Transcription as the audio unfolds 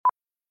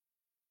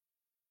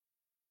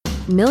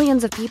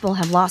Millions of people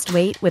have lost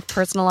weight with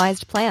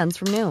personalized plans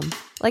from Noom.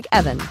 Like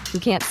Evan, who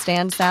can't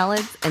stand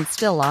salads and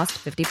still lost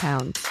 50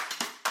 pounds.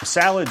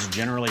 Salads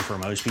generally for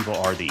most people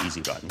are the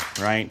easy button,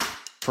 right?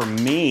 For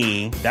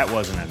me, that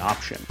wasn't an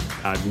option.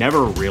 I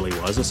never really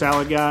was a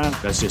salad guy.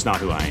 That's just not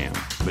who I am.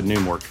 But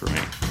Noom worked for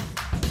me.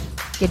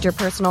 Get your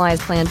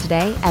personalized plan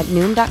today at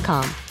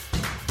Noom.com.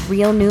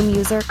 Real Noom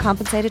user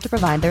compensated to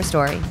provide their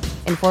story.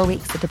 In 4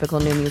 weeks, the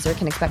typical Noom user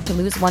can expect to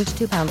lose 1 to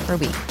 2 pounds per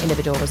week.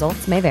 Individual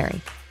results may vary.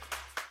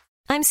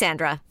 I'm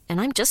Sandra, and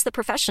I'm just the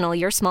professional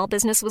your small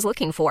business was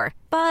looking for.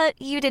 But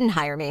you didn't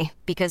hire me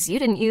because you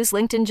didn't use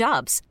LinkedIn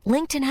Jobs.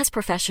 LinkedIn has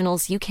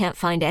professionals you can't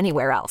find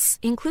anywhere else,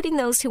 including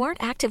those who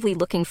aren't actively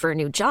looking for a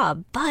new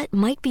job, but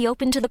might be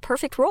open to the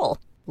perfect role,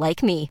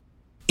 like me.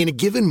 In a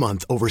given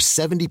month, over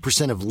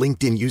 70% of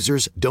LinkedIn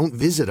users don't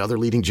visit other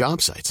leading job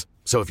sites.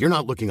 So if you're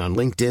not looking on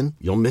LinkedIn,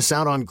 you'll miss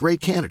out on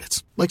great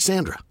candidates like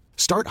Sandra.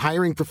 Start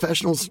hiring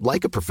professionals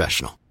like a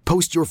professional.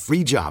 Post your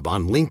free job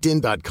on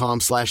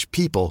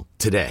linkedin.com/people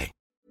today.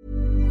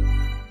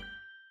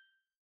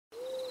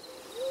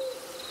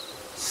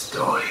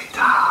 Story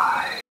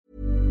time.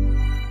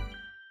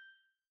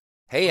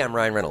 Hey, I'm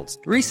Ryan Reynolds.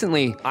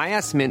 Recently, I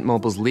asked Mint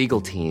Mobile's legal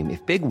team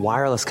if big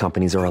wireless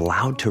companies are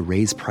allowed to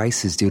raise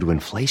prices due to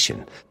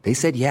inflation. They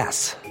said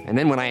yes. And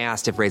then when I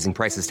asked if raising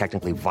prices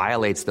technically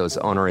violates those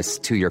onerous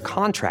two-year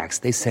contracts,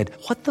 they said,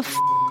 "What the f***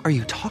 are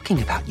you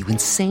talking about, you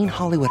insane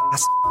Hollywood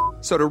ass?"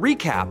 So to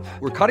recap,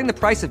 we're cutting the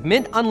price of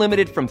Mint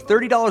Unlimited from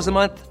 $30 a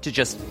month to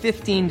just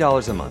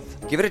 $15 a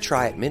month. Give it a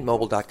try at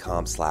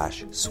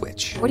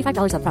mintmobile.com/switch.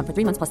 $45 up front for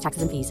 3 months plus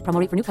taxes and fees. Promo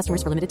rate for new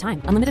customers for limited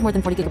time. Unlimited more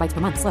than 40 gigabytes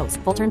per month. Slows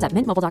full terms at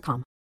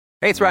mintmobile.com.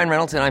 Hey, it's Ryan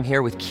Reynolds, and I'm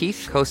here with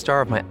Keith,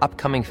 co-star of my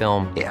upcoming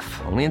film, If,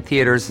 only in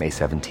theaters May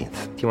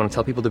 17th. Do you want to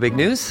tell people the big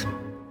news?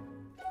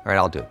 All right,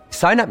 I'll do it.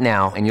 Sign up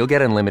now and you'll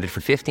get unlimited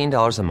for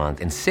 $15 a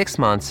month and 6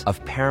 months of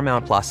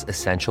Paramount Plus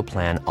Essential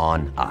Plan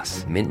on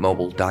us.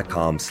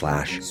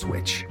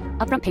 mintmobile.com/switch.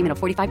 Upfront payment of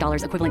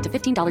 $45 equivalent to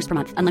 $15 per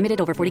month. Unlimited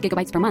over 40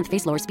 gigabytes per month.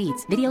 Face lower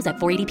speeds. Videos at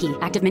 480p.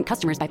 Active Mint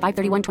customers by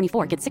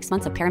 531.24 get 6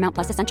 months of Paramount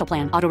Plus Essential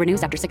Plan. Auto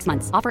renews after 6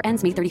 months. Offer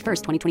ends May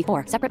 31st,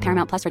 2024. Separate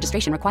Paramount Plus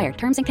registration required.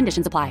 Terms and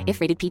conditions apply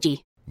if rated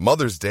PG.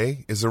 Mother's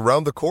Day is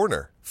around the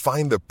corner.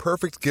 Find the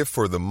perfect gift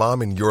for the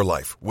mom in your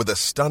life with a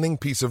stunning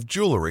piece of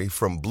jewelry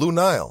from Blue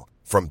Nile.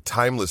 From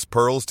timeless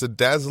pearls to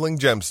dazzling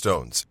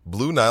gemstones,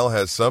 Blue Nile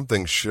has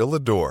something she'll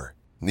adore.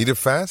 Need it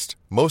fast?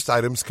 Most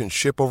items can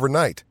ship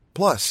overnight.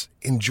 Plus,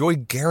 enjoy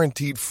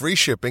guaranteed free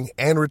shipping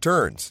and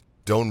returns.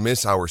 Don't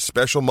miss our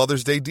special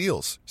Mother's Day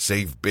deals.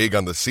 Save big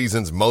on the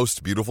season's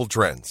most beautiful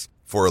trends.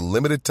 For a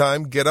limited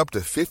time, get up to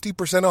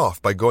 50%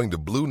 off by going to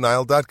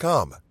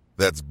BlueNile.com.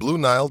 That's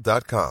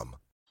BlueNile.com.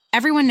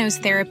 Everyone knows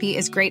therapy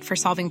is great for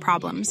solving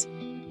problems.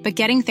 But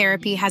getting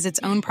therapy has its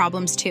own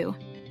problems too.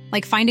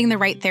 Like finding the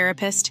right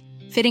therapist,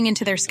 fitting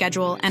into their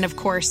schedule, and of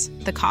course,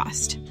 the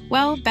cost.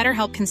 Well,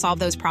 BetterHelp can solve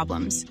those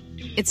problems.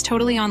 It's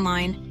totally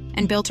online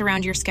and built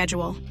around your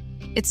schedule.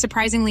 It's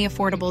surprisingly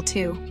affordable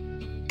too.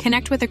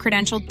 Connect with a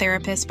credentialed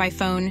therapist by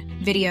phone,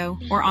 video,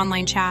 or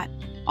online chat,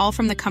 all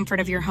from the comfort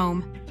of your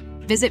home.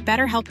 Visit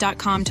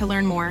BetterHelp.com to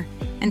learn more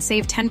and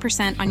save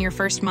 10% on your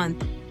first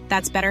month.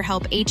 That's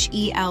BetterHelp,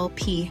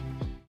 H-E-L-P.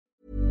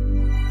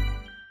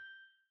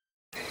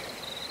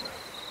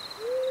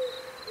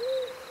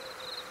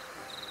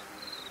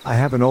 I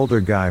have an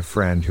older guy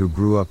friend who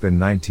grew up in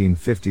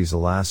 1950s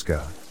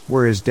Alaska,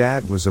 where his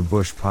dad was a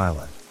bush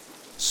pilot.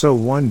 So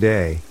one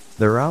day,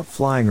 they're out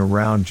flying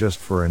around just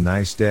for a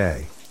nice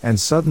day, and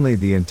suddenly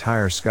the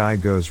entire sky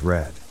goes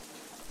red.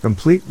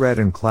 Complete red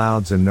and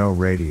clouds and no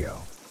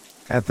radio.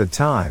 At the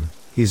time,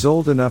 he's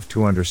old enough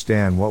to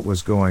understand what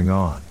was going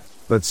on,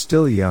 but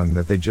still young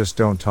that they just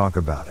don't talk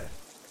about it.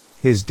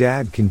 His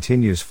dad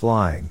continues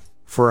flying,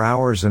 for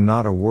hours and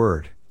not a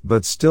word,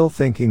 but still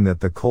thinking that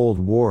the Cold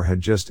War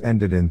had just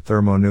ended in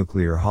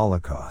thermonuclear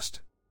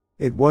holocaust.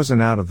 It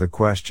wasn't out of the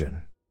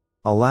question.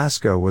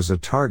 Alaska was a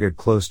target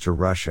close to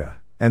Russia,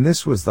 and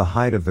this was the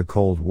height of the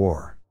Cold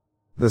War.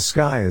 The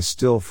sky is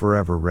still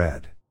forever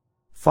red.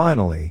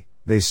 Finally,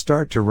 they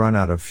start to run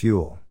out of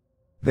fuel.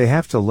 They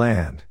have to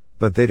land,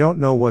 but they don't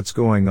know what's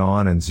going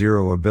on and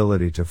zero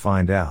ability to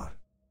find out.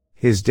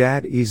 His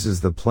dad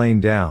eases the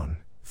plane down,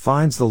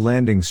 finds the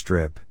landing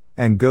strip,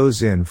 and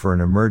goes in for an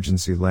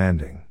emergency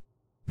landing.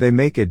 They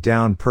make it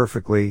down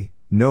perfectly,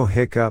 no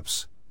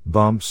hiccups,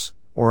 bumps,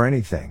 or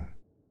anything.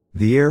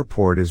 The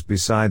airport is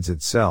besides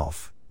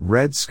itself,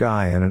 red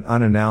sky and an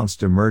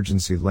unannounced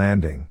emergency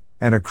landing,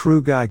 and a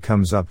crew guy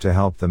comes up to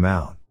help them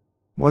out.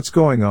 "What's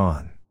going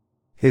on?"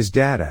 his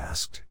dad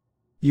asked.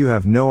 "You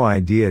have no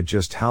idea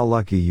just how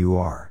lucky you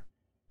are.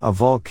 A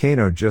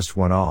volcano just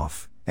went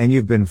off, and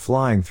you've been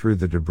flying through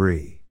the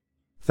debris.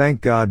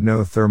 Thank God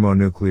no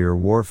thermonuclear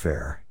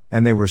warfare.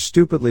 And they were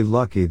stupidly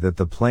lucky that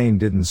the plane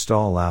didn't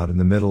stall out in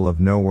the middle of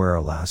nowhere,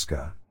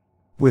 Alaska,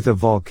 with a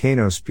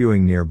volcano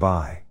spewing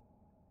nearby."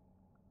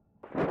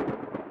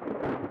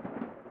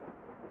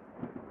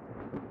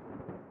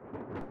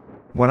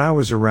 When I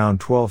was around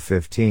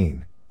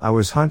 12-15, I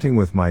was hunting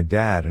with my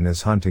dad and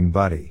his hunting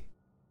buddy.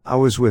 I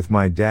was with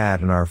my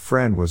dad and our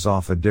friend was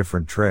off a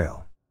different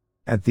trail.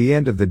 At the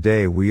end of the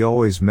day we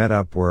always met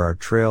up where our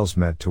trails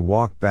met to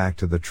walk back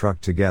to the truck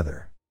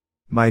together.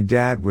 My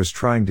dad was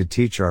trying to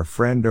teach our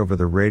friend over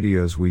the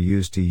radios we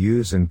used to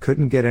use and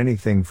couldn't get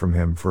anything from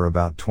him for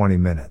about 20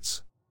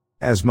 minutes.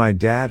 As my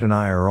dad and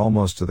I are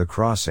almost to the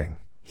crossing,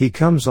 he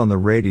comes on the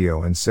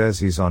radio and says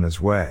he's on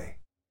his way.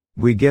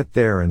 We get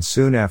there and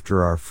soon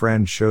after our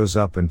friend shows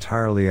up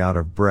entirely out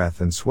of breath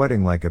and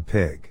sweating like a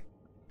pig.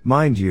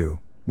 Mind you,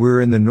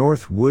 we're in the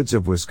north woods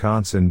of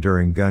Wisconsin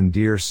during gun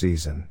deer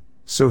season,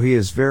 so he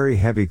has very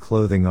heavy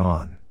clothing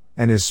on,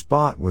 and his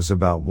spot was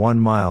about 1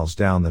 mile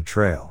down the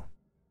trail.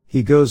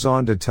 He goes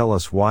on to tell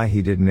us why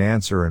he didn't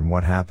answer and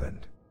what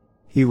happened.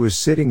 He was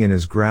sitting in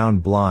his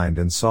ground blind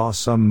and saw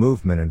some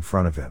movement in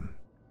front of him.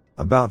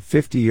 About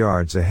 50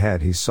 yards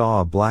ahead he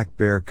saw a black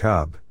bear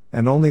cub,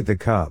 and only the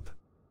cub.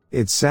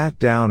 It sat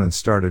down and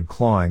started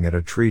clawing at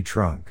a tree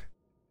trunk.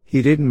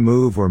 He didn't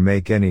move or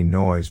make any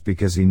noise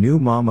because he knew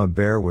Mama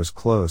Bear was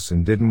close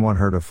and didn't want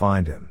her to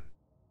find him.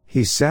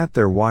 He sat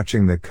there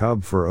watching the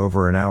cub for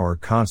over an hour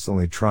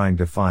constantly trying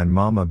to find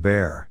Mama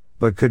Bear,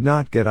 but could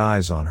not get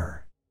eyes on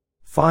her.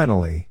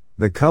 Finally,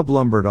 the cub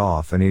lumbered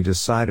off and he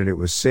decided it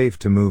was safe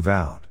to move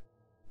out.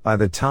 By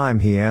the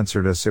time he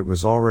answered us it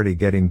was already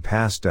getting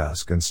past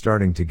dusk and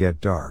starting to get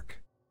dark.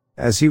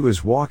 As he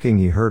was walking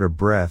he heard a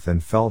breath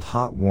and felt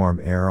hot warm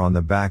air on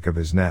the back of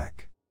his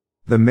neck.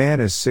 The man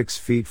is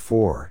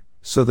 6'4",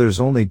 so there's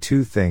only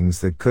two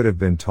things that could have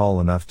been tall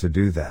enough to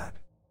do that.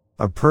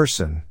 A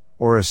person,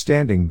 or a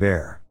standing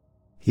bear.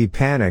 He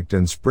panicked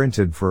and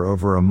sprinted for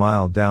over a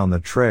mile down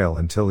the trail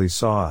until he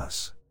saw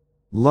us.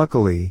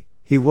 Luckily,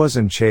 he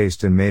wasn't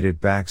chased and made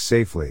it back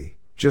safely,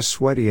 just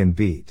sweaty and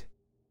beat.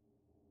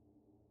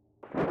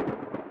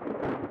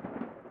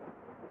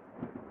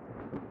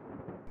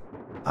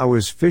 I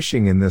was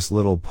fishing in this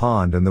little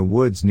pond in the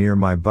woods near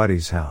my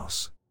buddy's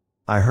house.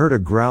 I heard a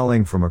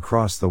growling from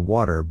across the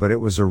water, but it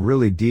was a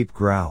really deep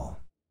growl.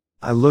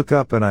 I look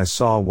up and I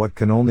saw what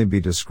can only be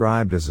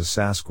described as a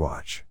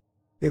Sasquatch.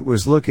 It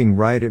was looking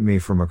right at me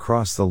from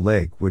across the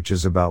lake, which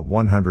is about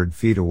 100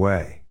 feet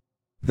away.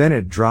 Then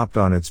it dropped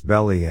on its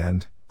belly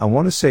and, I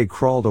want to say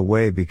crawled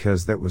away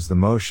because that was the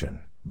motion,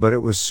 but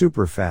it was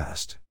super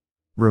fast.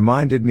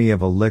 Reminded me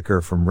of a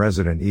licker from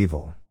Resident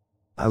Evil.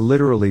 I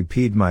literally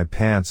peed my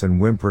pants and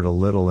whimpered a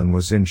little and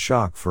was in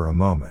shock for a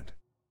moment.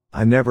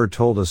 I never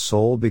told a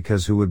soul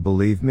because who would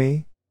believe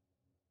me?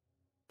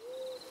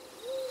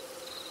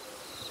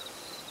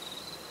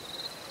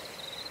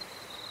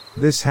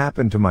 This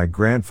happened to my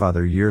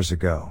grandfather years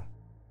ago.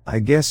 I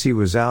guess he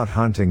was out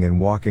hunting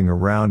and walking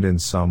around in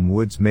some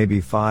woods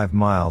maybe 5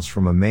 miles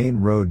from a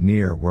main road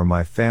near where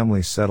my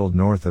family settled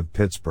north of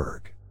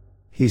Pittsburgh.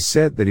 He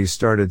said that he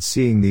started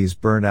seeing these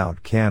burnt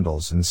out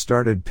candles and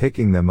started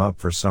picking them up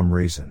for some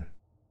reason.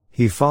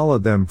 He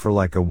followed them for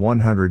like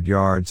 100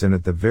 yards and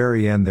at the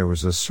very end there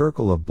was a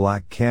circle of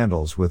black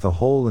candles with a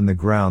hole in the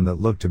ground that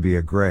looked to be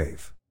a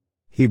grave.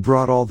 He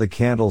brought all the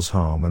candles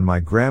home and my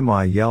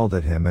grandma yelled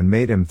at him and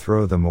made him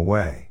throw them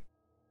away.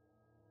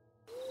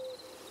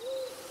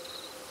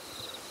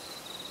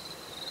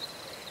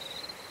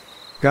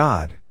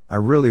 God, I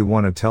really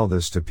want to tell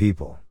this to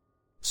people.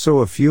 So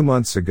a few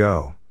months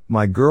ago,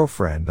 my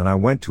girlfriend and I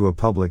went to a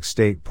public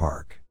state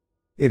park.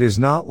 It is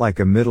not like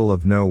a middle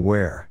of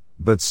nowhere,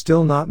 but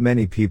still not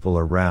many people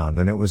around,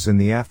 and it was in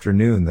the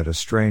afternoon that a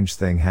strange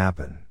thing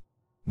happened.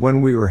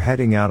 When we were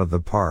heading out of the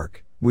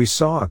park, we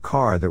saw a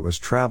car that was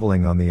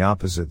traveling on the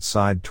opposite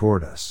side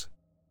toward us.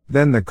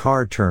 Then the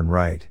car turned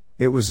right.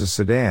 It was a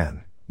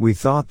sedan. We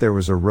thought there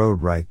was a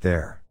road right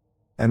there.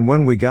 And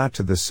when we got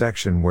to the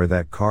section where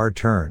that car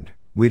turned,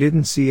 we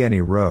didn't see any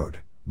road,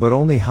 but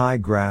only high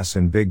grass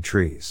and big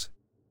trees.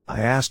 I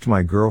asked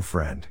my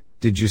girlfriend,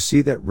 "Did you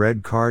see that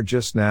red car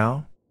just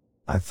now?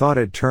 I thought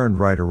it turned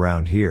right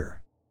around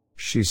here."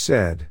 She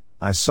said,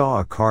 "I saw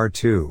a car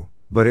too,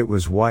 but it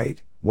was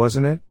white,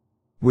 wasn't it?"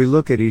 We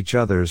looked at each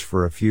other's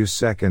for a few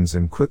seconds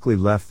and quickly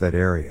left that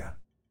area.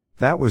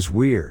 That was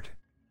weird.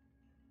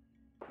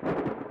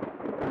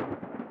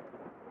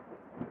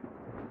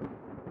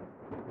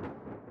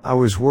 I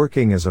was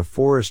working as a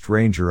forest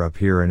ranger up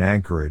here in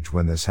Anchorage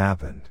when this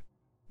happened.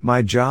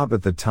 My job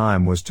at the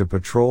time was to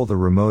patrol the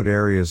remote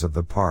areas of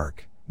the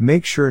park,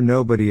 make sure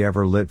nobody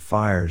ever lit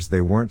fires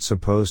they weren't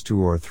supposed to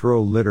or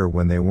throw litter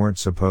when they weren't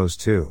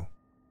supposed to.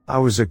 I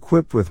was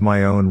equipped with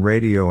my own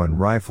radio and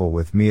rifle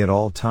with me at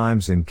all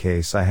times in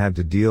case I had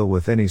to deal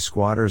with any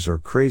squatters or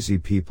crazy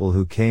people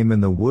who came in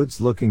the woods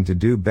looking to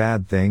do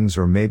bad things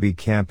or maybe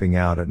camping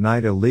out at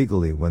night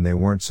illegally when they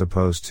weren't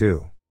supposed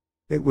to.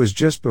 It was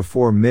just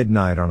before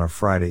midnight on a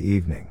Friday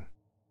evening.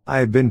 I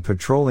had been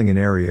patrolling an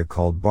area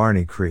called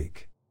Barney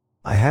Creek.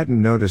 I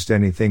hadn't noticed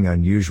anything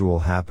unusual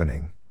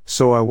happening,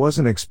 so I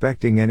wasn't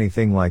expecting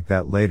anything like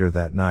that later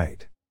that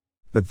night.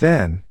 But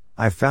then,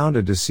 I found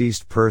a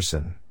deceased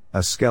person,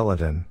 a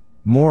skeleton.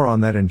 More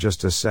on that in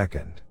just a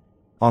second.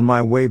 On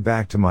my way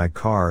back to my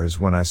car is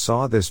when I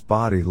saw this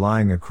body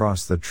lying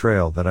across the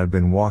trail that I'd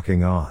been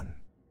walking on.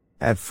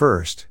 At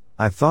first,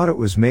 I thought it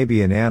was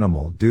maybe an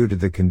animal due to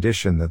the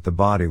condition that the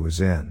body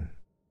was in.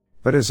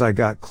 But as I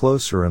got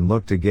closer and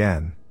looked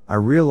again, I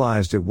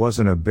realized it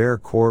wasn't a bear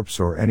corpse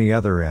or any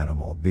other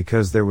animal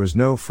because there was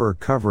no fur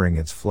covering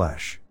its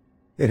flesh.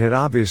 It had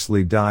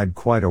obviously died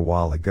quite a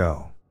while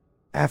ago.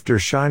 After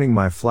shining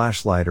my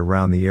flashlight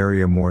around the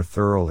area more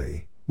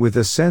thoroughly, with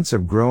a sense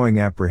of growing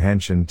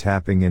apprehension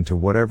tapping into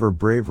whatever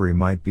bravery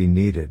might be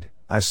needed,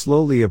 I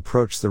slowly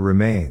approached the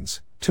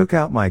remains, took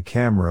out my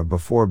camera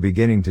before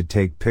beginning to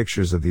take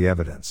pictures of the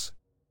evidence.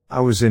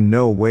 I was in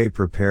no way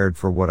prepared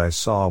for what I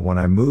saw when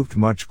I moved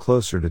much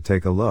closer to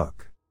take a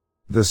look.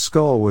 The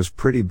skull was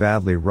pretty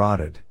badly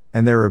rotted,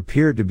 and there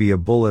appeared to be a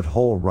bullet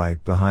hole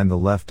right behind the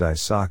left eye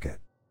socket.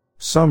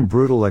 Some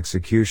brutal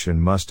execution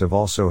must have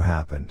also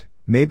happened,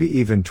 maybe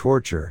even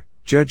torture,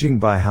 judging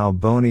by how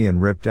bony and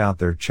ripped out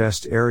their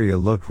chest area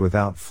looked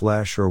without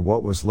flesh or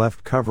what was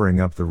left covering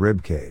up the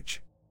rib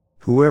cage.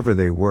 Whoever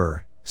they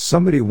were,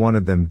 somebody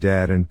wanted them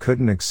dead and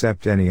couldn't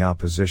accept any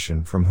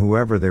opposition from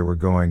whoever they were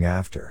going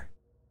after.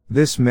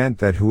 This meant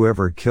that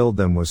whoever killed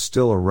them was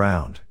still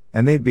around,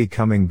 and they'd be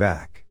coming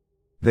back.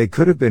 They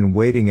could have been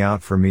waiting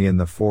out for me in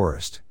the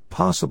forest,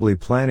 possibly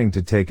planning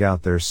to take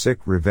out their sick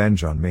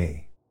revenge on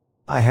me.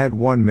 I had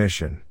one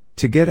mission: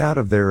 to get out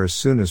of there as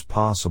soon as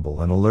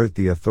possible and alert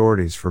the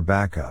authorities for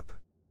backup.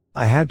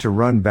 I had to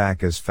run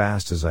back as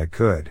fast as I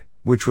could,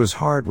 which was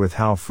hard with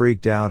how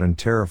freaked out and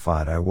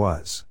terrified I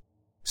was.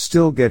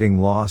 Still getting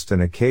lost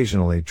and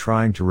occasionally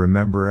trying to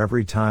remember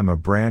every time a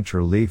branch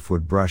or leaf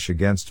would brush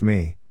against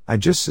me. I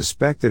just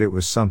suspected it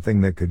was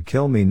something that could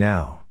kill me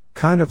now,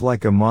 kind of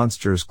like a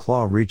monster's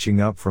claw reaching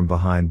up from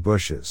behind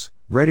bushes,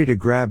 ready to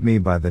grab me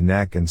by the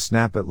neck and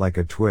snap it like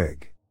a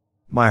twig.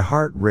 My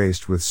heart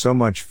raced with so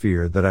much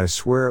fear that I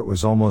swear it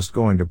was almost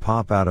going to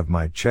pop out of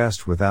my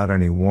chest without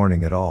any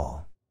warning at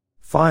all.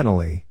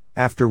 Finally,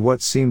 after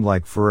what seemed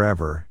like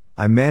forever,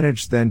 I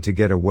managed then to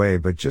get away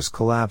but just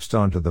collapsed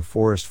onto the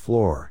forest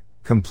floor,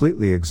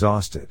 completely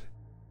exhausted.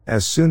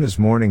 As soon as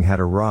morning had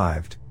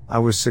arrived, I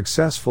was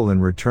successful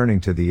in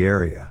returning to the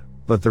area,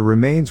 but the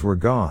remains were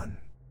gone.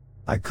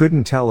 I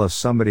couldn't tell if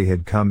somebody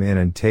had come in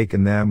and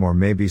taken them or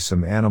maybe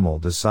some animal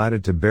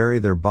decided to bury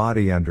their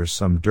body under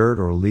some dirt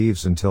or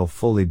leaves until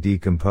fully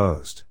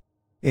decomposed.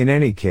 In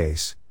any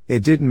case,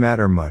 it didn't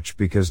matter much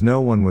because no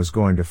one was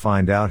going to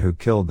find out who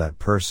killed that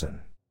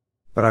person.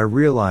 But I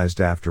realized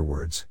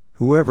afterwards,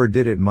 whoever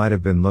did it might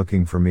have been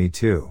looking for me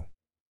too.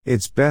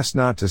 It's best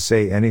not to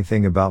say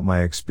anything about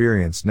my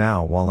experience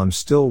now while I'm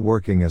still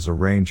working as a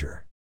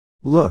ranger.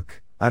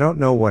 Look, I don't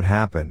know what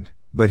happened,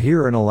 but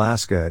here in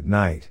Alaska at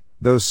night,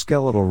 those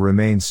skeletal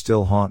remains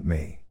still haunt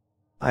me.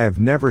 I have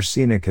never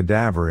seen a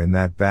cadaver in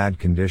that bad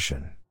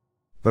condition.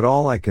 But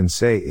all I can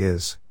say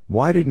is,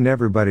 why didn't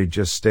everybody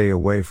just stay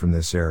away from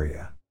this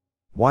area?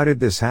 Why did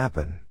this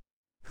happen?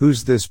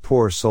 Who's this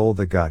poor soul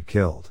that got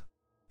killed?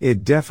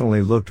 It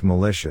definitely looked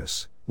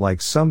malicious,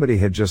 like somebody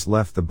had just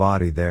left the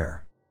body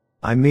there.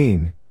 I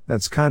mean,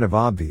 that's kind of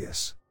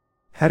obvious.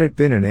 Had it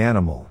been an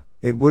animal,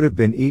 it would have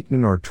been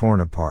eaten or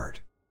torn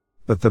apart.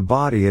 But the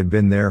body had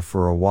been there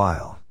for a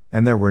while,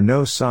 and there were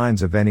no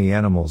signs of any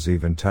animals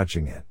even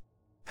touching it.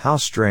 How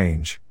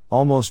strange,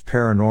 almost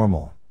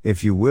paranormal,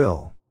 if you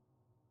will.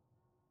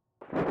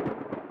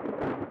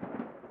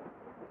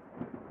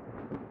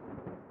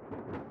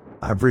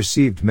 I've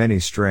received many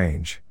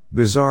strange,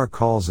 bizarre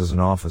calls as an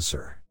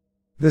officer.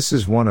 This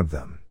is one of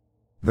them.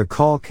 The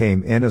call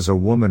came in as a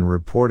woman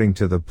reporting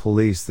to the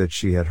police that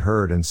she had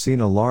heard and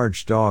seen a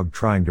large dog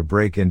trying to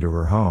break into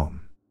her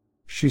home.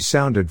 She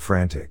sounded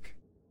frantic.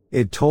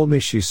 It told me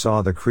she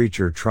saw the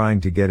creature trying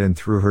to get in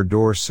through her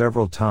door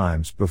several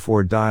times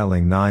before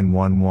dialing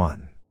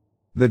 911.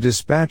 The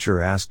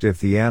dispatcher asked if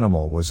the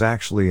animal was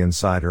actually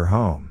inside her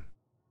home.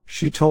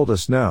 She told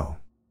us no.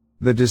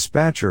 The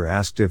dispatcher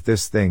asked if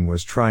this thing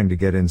was trying to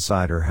get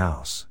inside her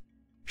house.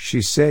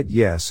 She said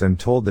yes and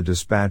told the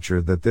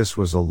dispatcher that this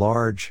was a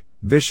large,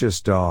 vicious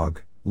dog,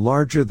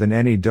 larger than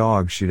any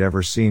dog she'd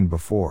ever seen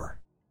before.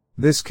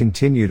 This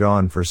continued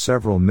on for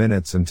several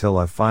minutes until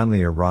I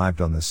finally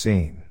arrived on the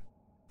scene.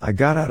 I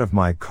got out of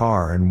my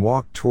car and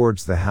walked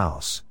towards the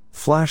house,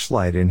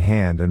 flashlight in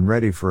hand and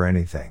ready for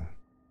anything.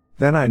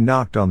 Then I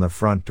knocked on the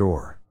front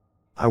door.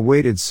 I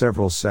waited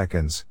several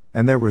seconds,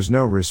 and there was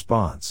no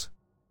response.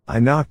 I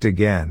knocked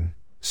again,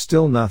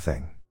 still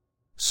nothing.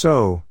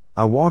 So,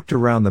 I walked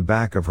around the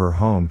back of her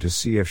home to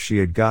see if she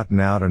had gotten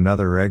out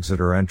another exit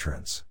or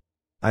entrance.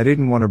 I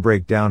didn't want to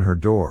break down her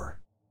door.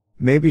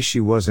 Maybe she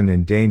wasn't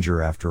in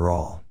danger after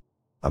all.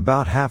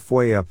 About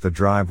halfway up the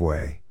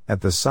driveway, at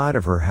the side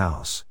of her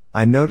house,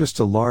 I noticed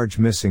a large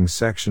missing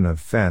section of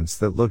fence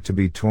that looked to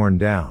be torn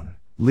down,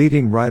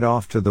 leading right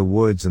off to the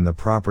woods and the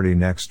property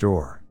next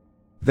door.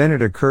 Then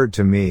it occurred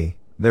to me,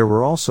 there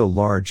were also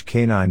large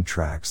canine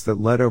tracks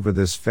that led over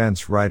this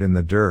fence right in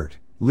the dirt,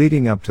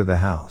 leading up to the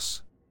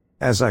house.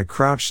 As I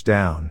crouched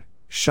down,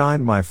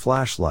 shined my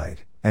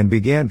flashlight, and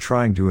began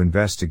trying to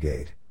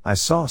investigate, I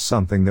saw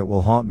something that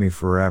will haunt me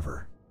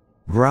forever.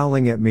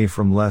 Growling at me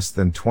from less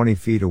than 20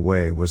 feet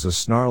away was a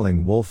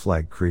snarling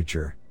wolf-like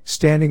creature,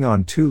 standing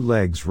on two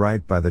legs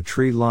right by the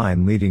tree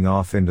line leading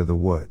off into the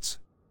woods.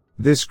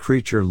 This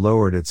creature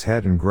lowered its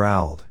head and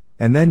growled,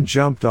 and then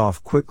jumped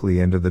off quickly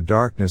into the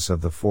darkness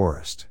of the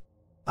forest.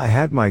 I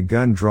had my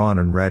gun drawn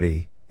and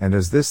ready, and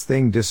as this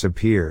thing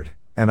disappeared,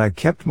 and I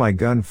kept my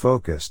gun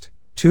focused,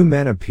 two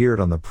men appeared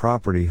on the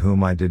property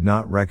whom I did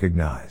not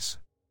recognize.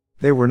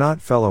 They were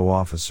not fellow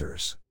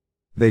officers.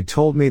 They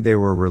told me they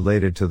were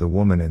related to the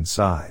woman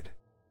inside.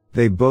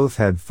 They both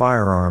had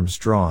firearms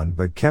drawn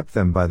but kept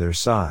them by their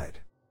side.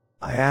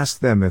 I asked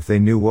them if they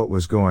knew what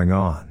was going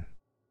on.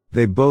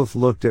 They both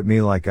looked at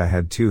me like I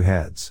had two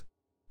heads.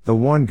 The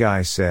one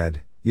guy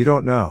said, "You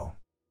don't know."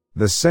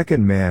 The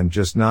second man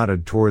just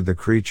nodded toward the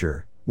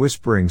creature,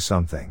 whispering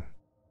something.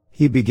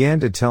 He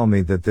began to tell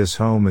me that this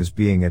home is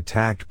being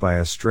attacked by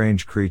a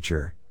strange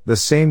creature, the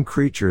same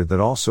creature that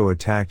also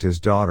attacked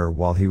his daughter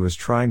while he was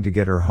trying to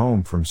get her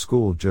home from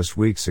school just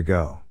weeks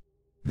ago.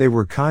 They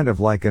were kind of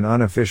like an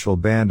unofficial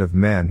band of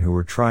men who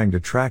were trying to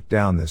track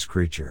down this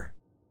creature.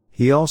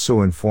 He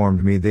also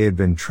informed me they had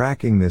been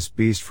tracking this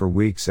beast for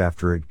weeks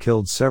after it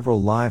killed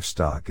several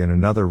livestock in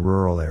another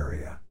rural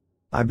area.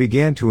 I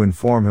began to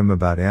inform him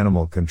about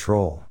animal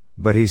control,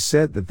 but he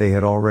said that they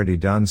had already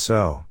done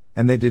so,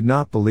 and they did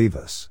not believe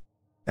us.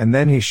 And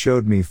then he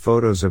showed me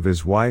photos of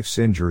his wife's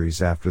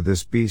injuries after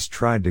this beast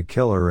tried to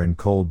kill her in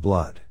cold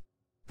blood.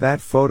 That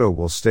photo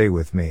will stay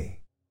with me.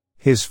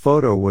 His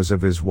photo was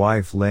of his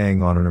wife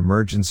laying on an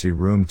emergency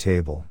room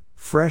table,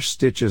 fresh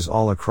stitches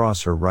all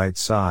across her right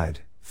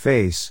side,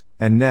 face,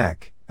 and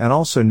neck, and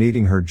also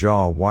needing her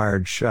jaw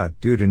wired shut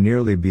due to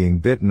nearly being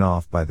bitten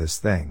off by this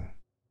thing.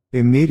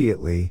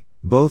 Immediately,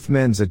 both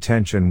men's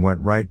attention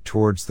went right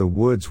towards the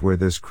woods where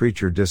this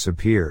creature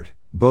disappeared,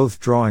 both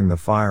drawing the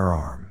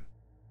firearm.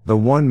 The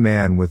one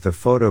man with the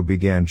photo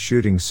began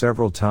shooting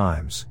several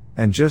times,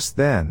 and just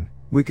then,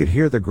 we could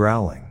hear the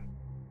growling.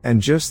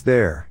 And just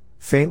there,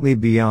 faintly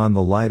beyond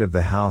the light of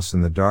the house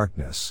in the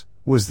darkness,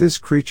 was this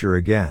creature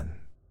again.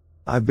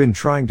 I've been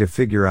trying to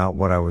figure out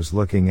what I was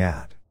looking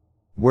at.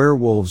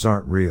 Werewolves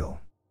aren't real.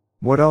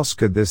 What else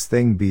could this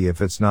thing be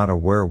if it's not a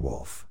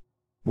werewolf?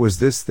 Was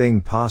this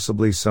thing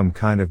possibly some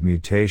kind of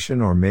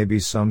mutation or maybe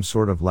some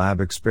sort of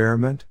lab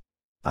experiment?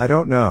 I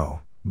don't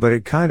know, but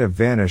it kind of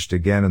vanished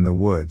again in the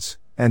woods,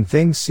 and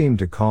things seemed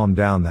to calm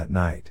down that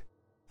night.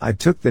 I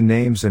took the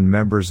names and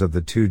members of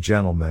the two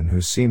gentlemen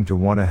who seemed to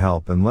want to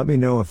help and let me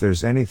know if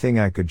there's anything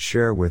I could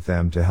share with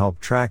them to help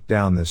track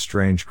down this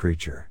strange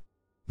creature.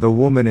 The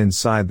woman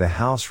inside the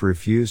house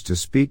refused to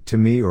speak to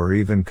me or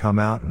even come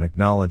out and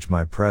acknowledge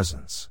my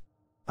presence.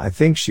 I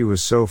think she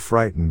was so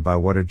frightened by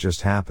what had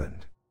just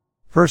happened.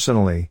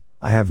 Personally,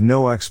 I have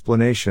no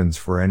explanations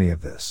for any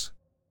of this.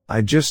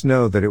 I just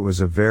know that it was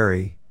a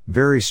very,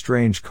 very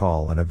strange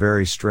call and a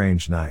very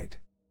strange night.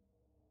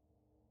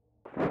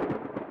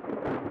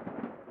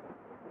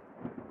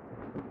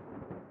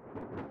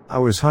 I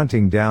was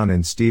hunting down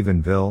in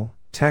Stephenville,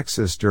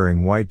 Texas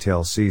during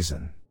whitetail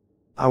season.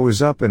 I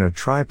was up in a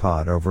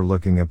tripod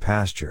overlooking a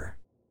pasture.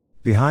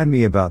 Behind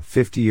me about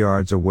 50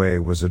 yards away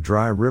was a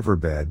dry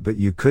riverbed, but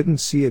you couldn't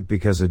see it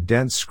because a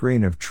dense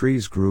screen of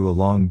trees grew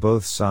along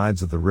both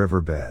sides of the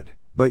riverbed,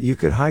 but you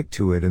could hike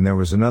to it and there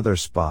was another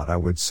spot I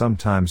would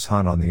sometimes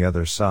hunt on the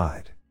other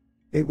side.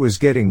 It was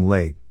getting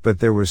late, but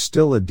there was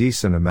still a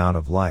decent amount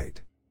of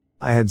light.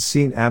 I had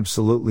seen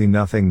absolutely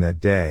nothing that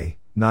day,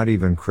 not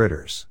even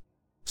critters.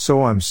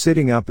 So I'm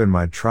sitting up in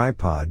my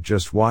tripod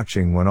just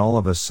watching when all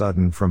of a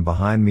sudden from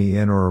behind me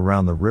in or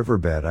around the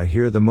riverbed I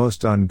hear the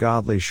most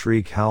ungodly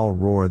shriek howl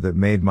roar that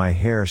made my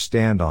hair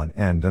stand on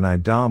end and I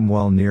damn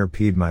well near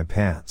peed my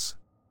pants.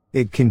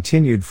 It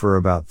continued for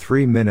about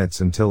 3 minutes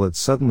until it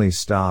suddenly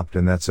stopped,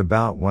 and that's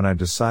about when I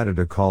decided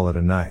to call it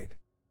a night.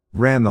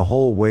 Ran the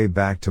whole way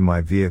back to my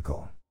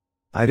vehicle.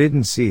 I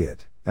didn't see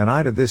it, and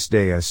to this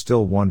day I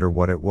still wonder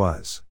what it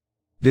was.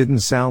 Didn't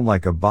sound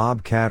like a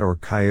bobcat or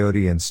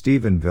coyote, and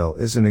Stephenville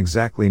isn't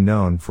exactly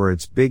known for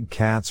its big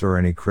cats or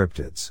any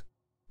cryptids.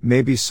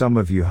 Maybe some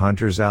of you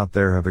hunters out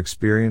there have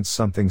experienced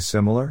something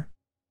similar?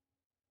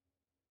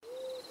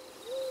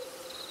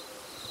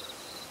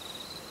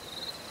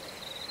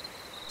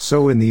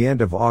 So in the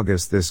end of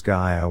August, this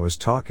guy I was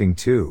talking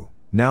to,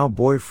 now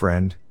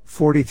boyfriend,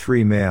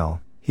 43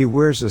 male, he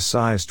wears a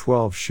size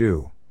 12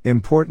 shoe,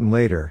 important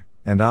later,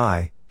 and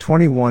I,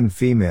 21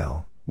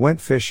 female,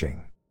 went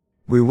fishing.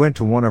 We went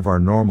to one of our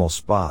normal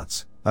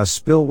spots, a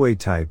spillway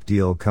type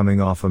deal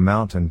coming off a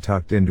mountain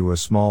tucked into a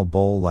small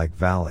bowl-like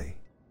valley.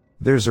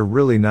 There's a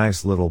really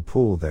nice little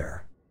pool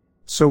there.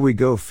 So we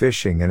go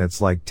fishing and it's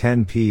like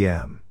 10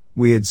 p.m.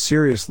 We had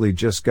seriously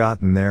just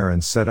gotten there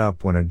and set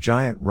up when a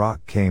giant rock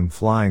came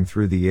flying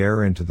through the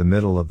air into the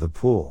middle of the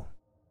pool.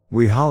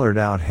 We hollered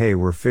out, "Hey,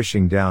 we're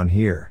fishing down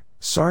here.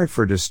 Sorry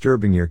for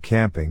disturbing your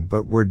camping,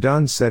 but we're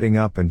done setting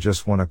up and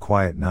just want a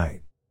quiet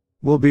night.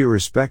 We'll be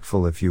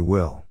respectful if you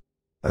will."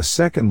 A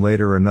second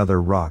later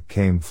another rock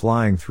came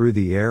flying through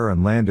the air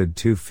and landed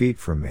 2 feet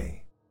from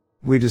me.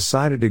 We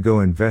decided to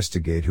go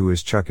investigate who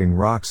is chucking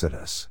rocks at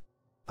us.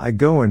 I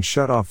go and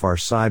shut off our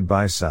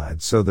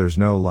side-by-side so there's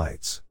no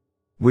lights.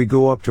 We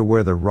go up to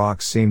where the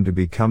rocks seemed to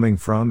be coming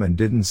from and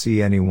didn't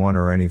see anyone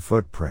or any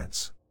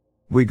footprints.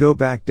 We go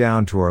back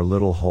down to our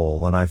little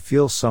hole and I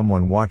feel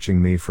someone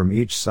watching me from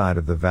each side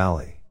of the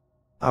valley.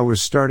 I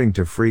was starting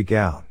to freak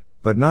out,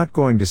 but not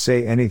going to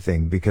say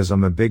anything because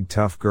I'm a big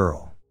tough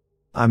girl.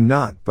 I'm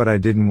not, but I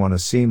didn't want to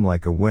seem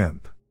like a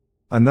wimp.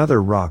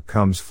 Another rock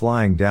comes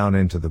flying down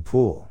into the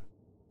pool.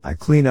 I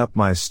clean up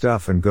my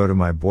stuff and go to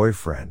my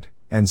boyfriend,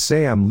 and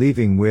say I'm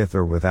leaving with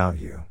or without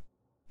you.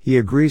 He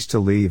agrees to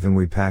leave and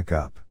we pack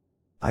up.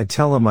 I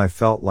tell him I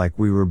felt like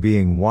we were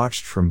being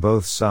watched from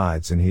both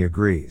sides and he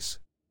agrees.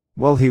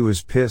 Well, he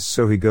was pissed,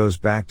 so he goes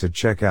back to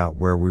check out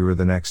where we were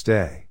the next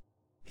day.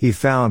 He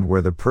found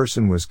where the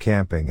person was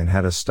camping and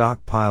had a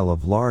stockpile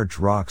of large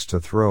rocks to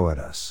throw at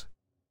us.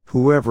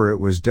 Whoever it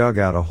was dug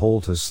out a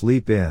hole to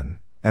sleep in,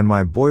 and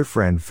my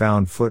boyfriend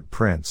found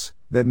footprints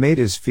that made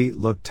his feet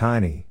look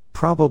tiny,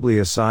 probably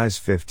a size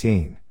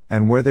 15,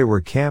 and where they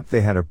were camped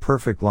they had a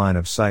perfect line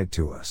of sight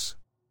to us.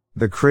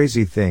 The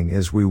crazy thing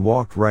is we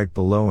walked right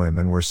below him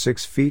and were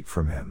 6 feet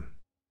from him.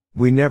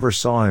 We never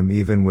saw him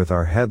even with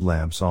our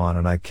headlamps on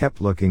and I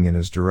kept looking in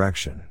his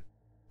direction.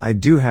 I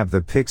do have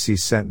the pics he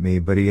sent me,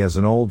 but he has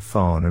an old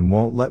phone and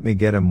won't let me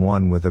get him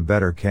one with a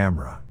better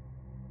camera.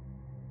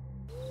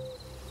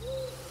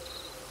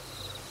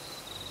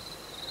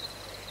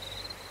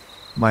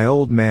 My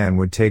old man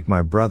would take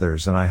my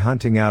brothers and I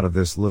hunting out of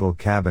this little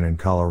cabin in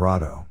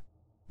Colorado.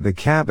 The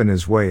cabin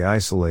is way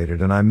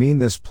isolated, and I mean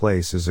this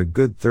place is a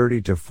good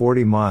 30 to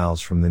 40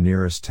 miles from the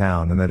nearest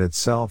town, and that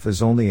itself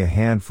is only a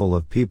handful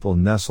of people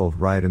nestled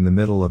right in the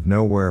middle of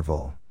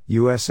Nowhereville,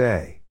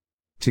 USA.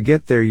 To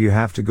get there you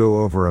have to go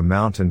over a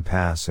mountain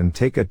pass and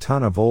take a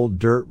ton of old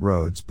dirt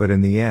roads, but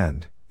in the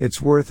end,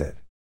 it's worth it.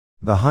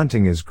 The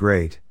hunting is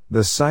great,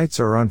 the sights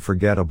are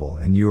unforgettable,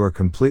 and you are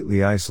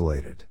completely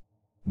isolated.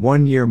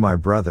 One year my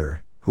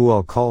brother, who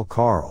I'll call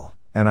Carl,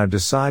 and I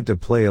decide to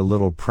play a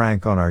little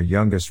prank on our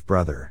youngest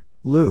brother,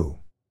 Lou.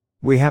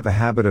 We have a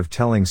habit of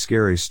telling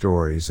scary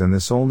stories, and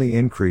this only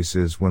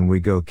increases when we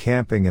go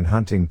camping and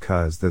hunting,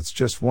 'cause that's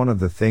just one of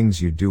the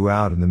things you do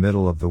out in the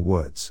middle of the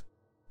woods.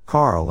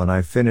 Carl and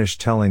I finish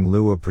telling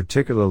Lou a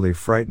particularly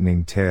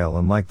frightening tale,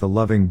 and like the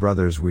loving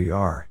brothers we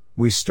are,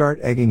 we start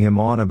egging him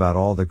on about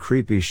all the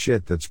creepy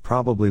shit that's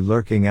probably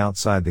lurking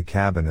outside the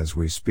cabin as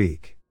we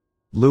speak.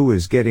 Lou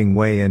is getting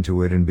way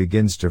into it and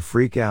begins to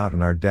freak out,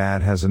 and our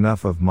dad has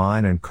enough of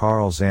mine and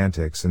Carl's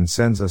antics and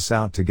sends us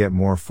out to get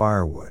more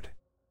firewood.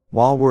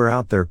 While we're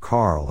out there,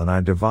 Carl and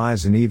I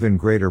devise an even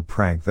greater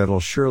prank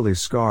that'll surely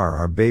scar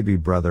our baby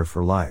brother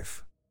for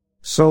life.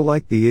 So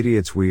like the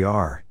idiots we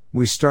are,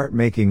 we start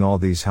making all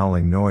these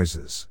howling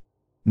noises.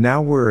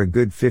 Now we're a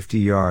good 50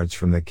 yards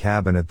from the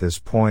cabin at this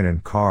point,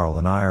 and Carl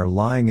and I are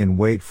lying in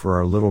wait for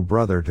our little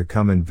brother to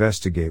come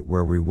investigate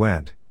where we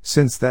went,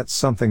 since that's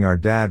something our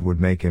dad would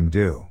make him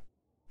do.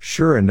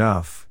 Sure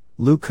enough,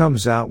 Lou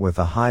comes out with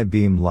a high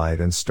beam light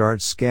and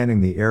starts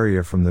scanning the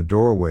area from the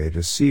doorway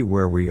to see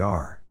where we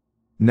are.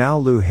 Now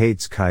Lou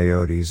hates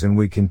coyotes, and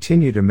we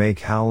continue to make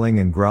howling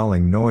and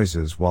growling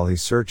noises while he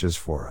searches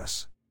for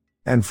us.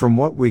 And from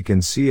what we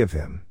can see of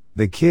him,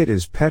 the kid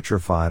is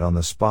petrified on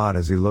the spot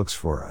as he looks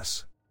for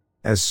us.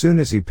 As soon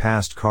as he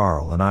passed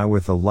Carl and I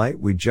with the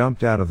light, we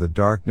jumped out of the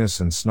darkness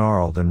and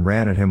snarled and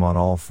ran at him on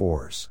all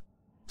fours,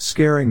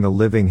 scaring the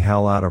living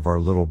hell out of our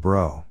little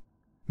bro.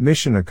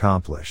 Mission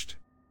accomplished.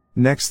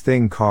 Next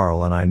thing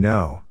Carl and I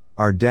know,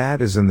 our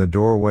dad is in the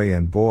doorway,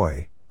 and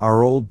boy,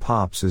 our old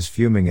pops is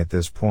fuming at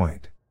this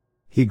point.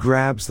 He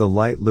grabs the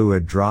light Lou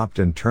had dropped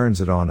and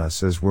turns it on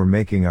us as we're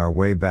making our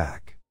way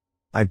back.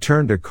 I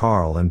turned to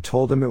Carl and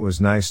told him it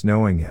was nice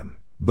knowing him,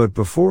 but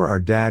before our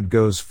dad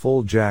goes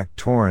full Jack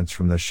Torrance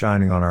from The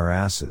Shining on our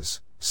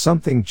asses,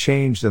 something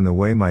changed in the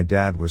way my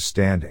dad was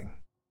standing.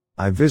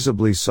 I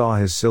visibly saw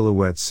his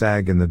silhouette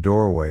sag in the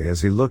doorway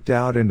as he looked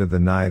out into the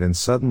night, and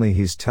suddenly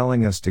he's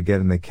telling us to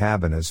get in the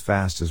cabin as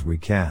fast as we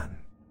can.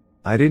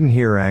 I didn't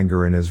hear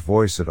anger in his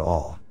voice at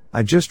all.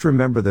 I just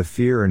remember the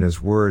fear in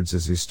his words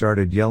as he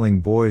started yelling,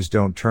 "Boys,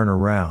 don't turn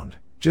around.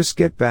 Just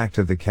get back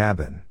to the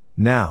cabin.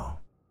 Now.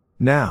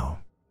 Now.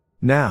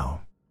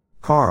 Now."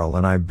 Carl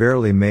and I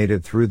barely made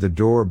it through the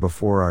door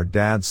before our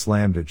dad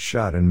slammed it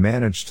shut and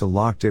managed to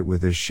lock it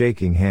with his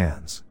shaking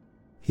hands.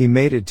 He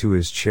made it to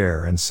his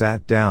chair and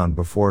sat down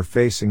before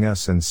facing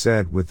us and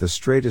said with the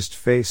straightest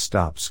face,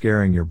 "Stop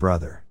scaring your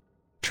brother."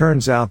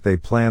 Turns out they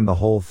planned the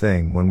whole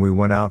thing when we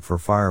went out for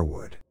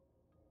firewood.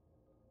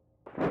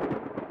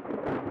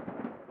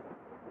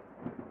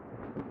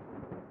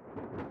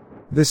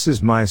 This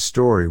is my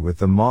story with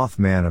the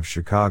Mothman of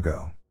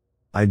Chicago.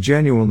 I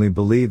genuinely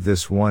believe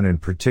this one in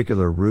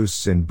particular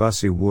roosts in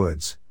Busse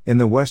Woods, in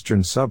the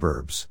western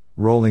suburbs,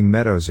 Rolling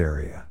Meadows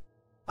area.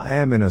 I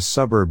am in a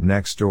suburb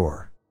next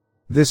door.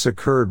 This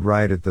occurred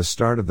right at the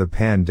start of the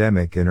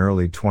pandemic in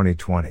early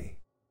 2020.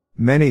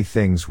 Many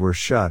things were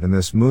shut, and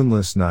this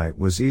moonless night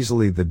was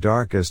easily the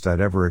darkest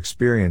I'd ever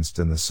experienced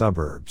in the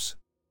suburbs.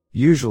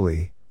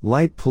 Usually,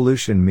 light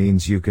pollution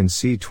means you can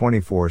see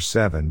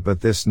 24/7, but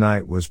this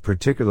night was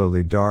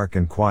particularly dark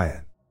and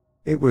quiet.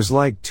 It was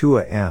like 2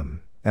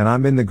 a.m., and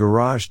I'm in the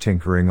garage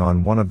tinkering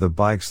on one of the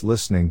bikes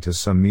listening to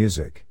some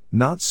music,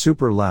 not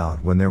super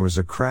loud, when there was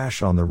a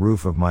crash on the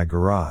roof of my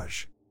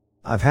garage.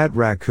 I've had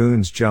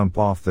raccoons jump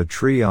off the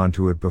tree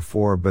onto it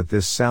before, but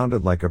this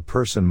sounded like a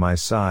person my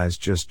size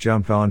just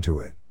jumped onto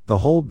it. The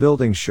whole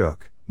building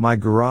shook. My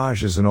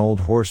garage is an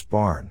old horse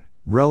barn,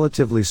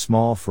 relatively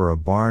small for a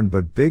barn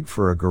but big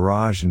for a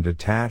garage and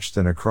detached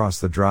and across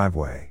the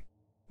driveway.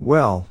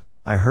 Well,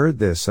 I heard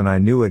this and I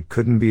knew it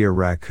couldn't be a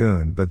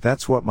raccoon, but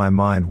that's what my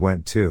mind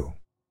went to.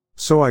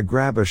 So I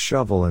grab a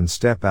shovel and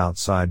step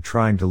outside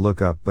trying to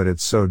look up, but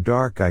it's so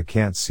dark I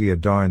can't see a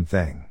darn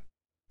thing.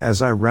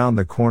 As I round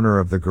the corner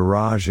of the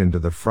garage into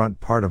the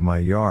front part of my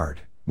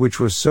yard, which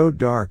was so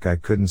dark I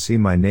couldn't see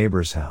my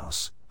neighbor's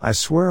house, I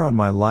swear on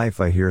my life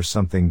I hear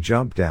something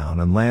jump down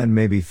and land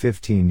maybe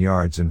 15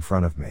 yards in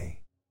front of me.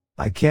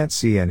 I can't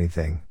see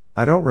anything.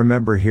 I don't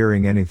remember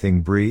hearing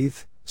anything breathe,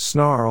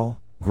 snarl,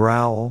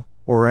 growl,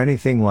 or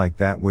anything like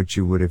that which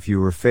you would if you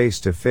were face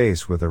to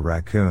face with a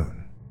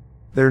raccoon.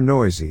 They're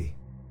noisy.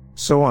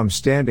 So I'm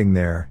standing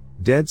there,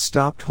 dead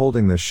stopped,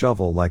 holding the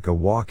shovel like a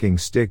walking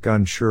stick,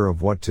 unsure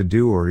of what to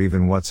do or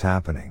even what's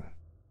happening.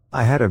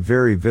 I had a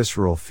very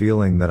visceral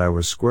feeling that I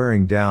was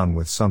squaring down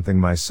with something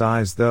my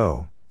size,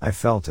 though. I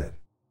felt it.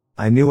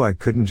 I knew I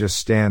couldn't just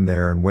stand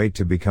there and wait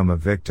to become a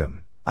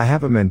victim. I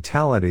have a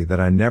mentality that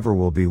I never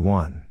will be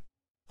one.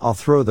 I'll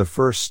throw the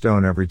first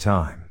stone every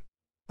time.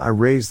 I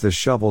raise the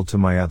shovel to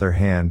my other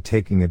hand,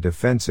 taking a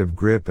defensive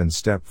grip, and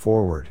step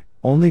forward,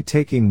 only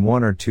taking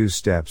 1 or 2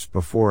 steps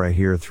before I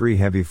hear 3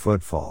 heavy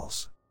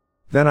footfalls.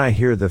 Then I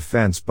hear the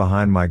fence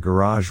behind my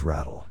garage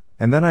rattle,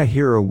 and then I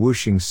hear a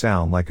whooshing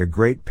sound like a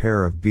great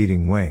pair of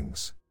beating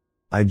wings.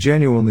 I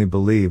genuinely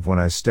believe when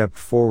I stepped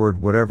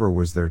forward, whatever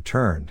was there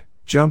turned,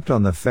 jumped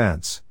on the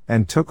fence,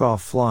 and took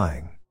off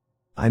flying.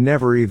 I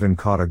never even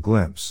caught a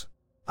glimpse.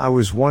 I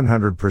was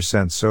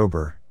 100%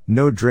 sober,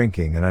 no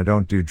drinking, and I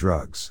don't do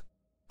drugs.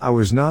 I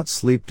was not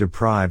sleep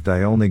deprived.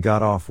 I only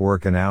got off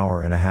work an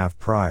hour and a half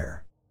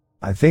prior.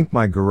 I think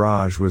my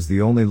garage was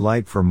the only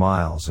light for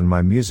miles and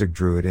my music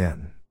drew it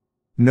in.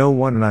 No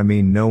one, and I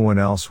mean no one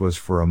else, was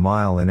for a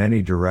mile in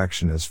any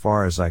direction as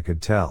far as I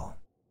could tell.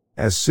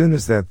 As soon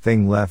as that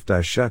thing left,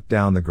 I shut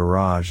down the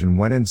garage and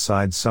went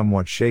inside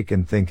somewhat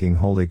shaken, thinking,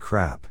 holy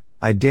crap,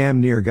 I damn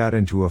near got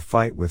into a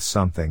fight with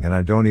something and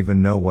I don't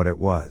even know what it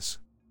was.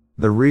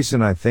 The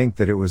reason I think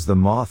that it was the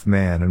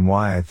Mothman and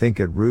why I think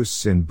it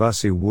roosts in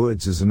Busse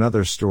Woods is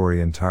another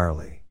story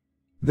entirely.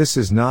 This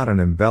is not an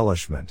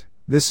embellishment.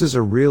 This is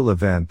a real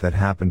event that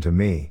happened to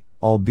me,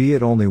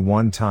 albeit only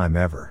one time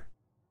ever.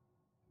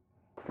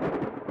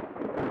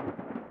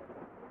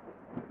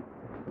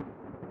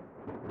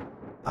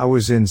 I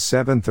was in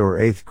 7th or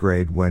 8th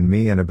grade when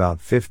me and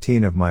about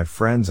 15 of my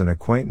friends and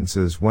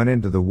acquaintances went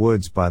into the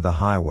woods by the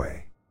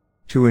highway.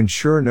 To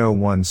ensure no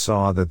one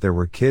saw that there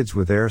were kids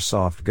with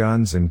airsoft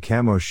guns and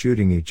camo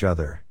shooting each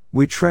other,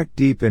 we trekked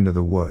deep into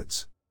the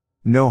woods.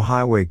 No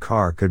highway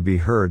car could be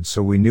heard,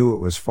 so we knew it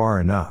was far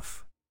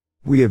enough.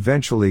 We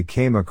eventually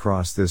came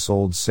across this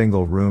old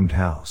single-roomed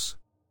house.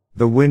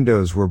 The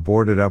windows were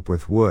boarded up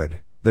with wood,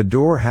 the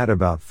door had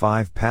about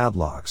 5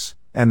 padlocks,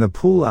 and the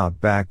pool out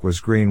back was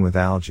green with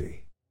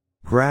algae.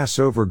 Grass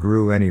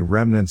overgrew any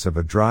remnants of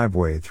a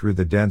driveway through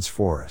the dense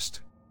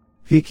forest.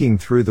 Peeking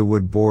through the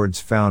wood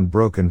boards, found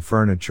broken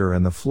furniture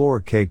and the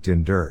floor caked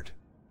in dirt.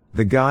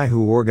 The guy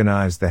who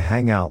organized the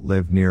hangout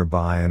lived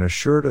nearby and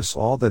assured us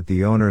all that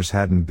the owners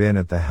hadn't been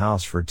at the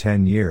house for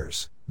 10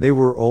 years, they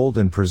were old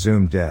and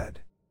presumed dead.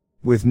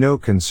 With no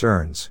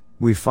concerns,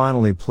 we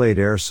finally played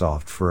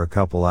airsoft for a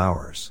couple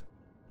hours.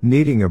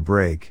 Needing a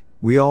break,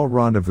 we all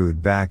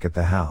rendezvoused back at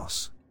the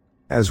house.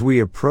 As we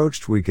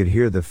approached, we could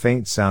hear the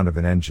faint sound of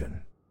an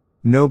engine.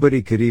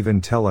 Nobody could even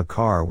tell a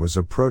car was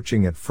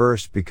approaching at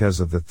first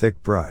because of the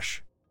thick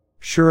brush.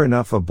 Sure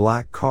enough, a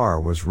black car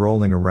was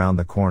rolling around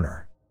the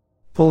corner.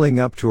 Pulling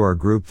up to our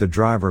group, the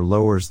driver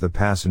lowers the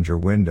passenger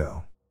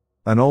window.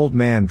 An old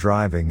man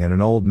driving and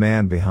an old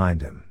man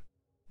behind him.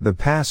 The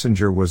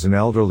passenger was an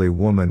elderly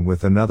woman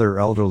with another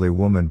elderly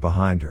woman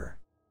behind her.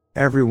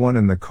 Everyone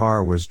in the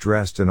car was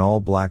dressed in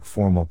all black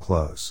formal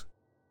clothes.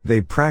 They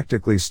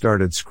practically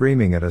started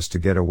screaming at us to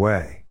get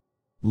away.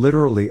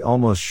 Literally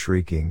almost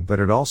shrieking, but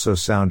it also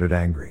sounded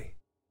angry.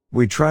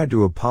 We tried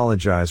to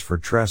apologize for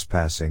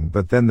trespassing,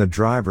 but then the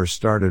driver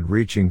started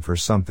reaching for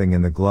something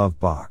in the glove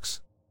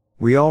box.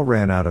 We all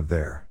ran out of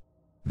there.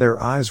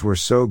 Their eyes were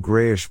so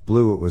grayish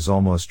blue it was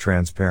almost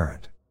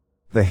transparent.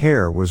 The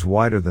hair was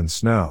whiter than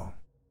snow.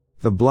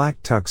 The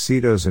black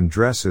tuxedos and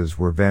dresses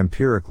were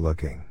vampiric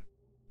looking.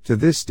 To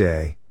this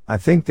day, I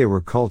think they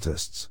were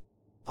cultists.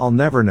 I'll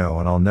never know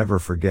and I'll never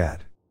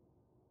forget.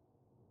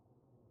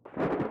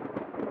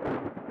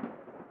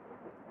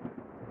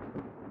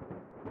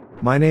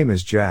 My name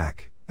is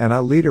Jack, and I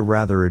lead a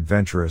rather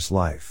adventurous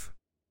life.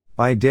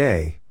 By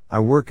day, I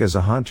work as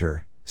a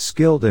hunter,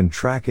 skilled in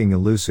tracking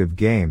elusive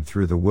game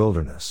through the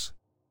wilderness.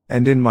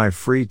 And in my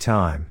free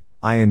time,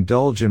 I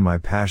indulge in my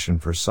passion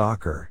for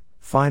soccer,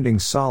 finding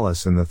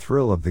solace in the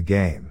thrill of the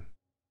game.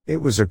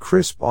 It was a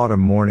crisp autumn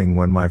morning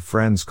when my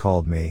friends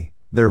called me,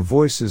 their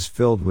voices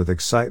filled with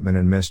excitement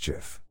and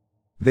mischief.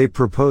 They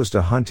proposed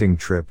a hunting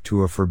trip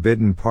to a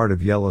forbidden part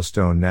of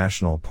Yellowstone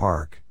National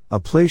Park, a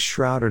place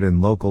shrouded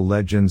in local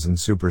legends and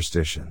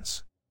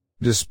superstitions.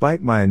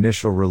 Despite my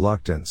initial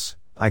reluctance,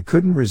 I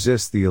couldn't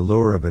resist the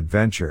allure of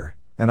adventure,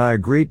 and I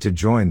agreed to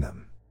join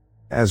them.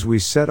 As we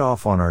set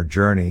off on our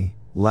journey,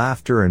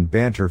 laughter and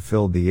banter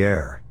filled the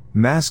air,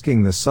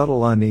 masking the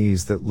subtle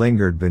unease that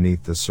lingered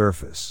beneath the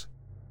surface.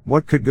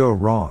 What could go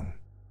wrong?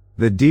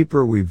 The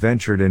deeper we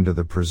ventured into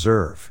the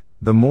preserve,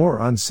 the more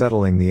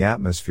unsettling the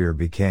atmosphere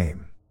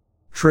became.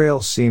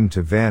 Trails seemed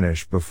to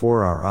vanish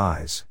before our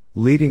eyes,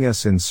 leading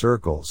us in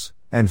circles,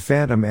 and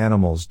phantom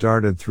animals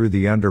darted through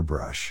the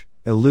underbrush,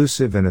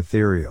 elusive and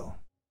ethereal.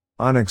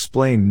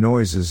 Unexplained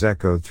noises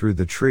echoed through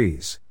the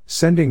trees,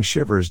 sending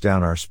shivers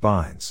down our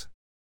spines.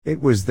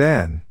 It was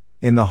then,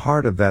 in the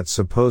heart of that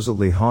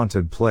supposedly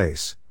haunted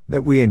place,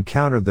 that we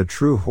encountered the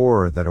true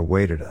horror that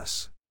awaited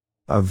us.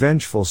 A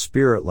vengeful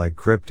spirit like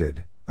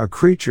cryptid, a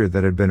creature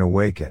that had been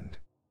awakened.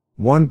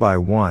 One by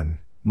one,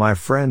 my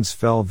friends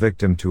fell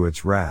victim to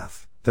its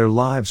wrath, their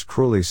lives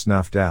cruelly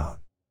snuffed out.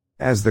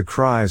 As the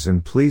cries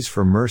and pleas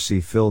for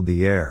mercy filled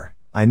the air,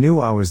 I knew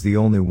I was the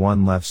only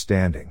one left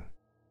standing.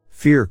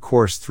 Fear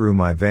coursed through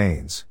my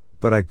veins,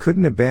 but I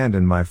couldn't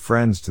abandon my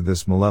friends to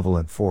this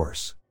malevolent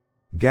force.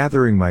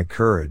 Gathering my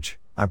courage,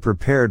 I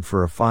prepared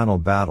for a final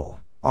battle,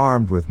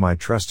 armed with my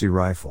trusty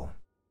rifle.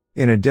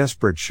 In a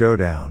desperate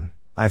showdown,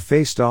 I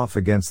faced off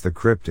against the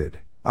cryptid,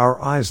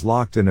 our eyes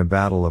locked in a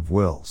battle of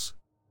wills.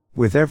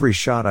 With every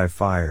shot I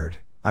fired,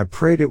 I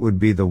prayed it would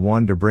be the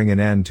one to bring an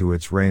end to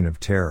its reign of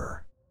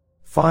terror.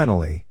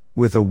 Finally,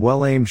 with a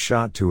well-aimed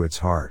shot to its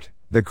heart,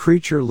 the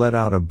creature let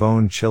out a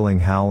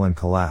bone-chilling howl and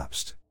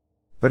collapsed.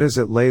 But as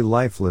it lay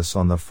lifeless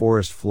on the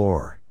forest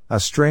floor, a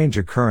strange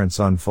occurrence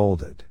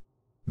unfolded.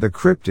 The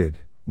cryptid,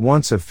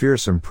 once a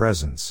fearsome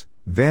presence,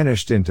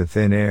 vanished into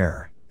thin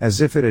air,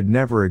 as if it had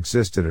never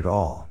existed at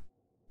all.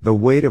 The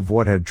weight of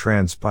what had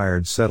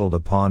transpired settled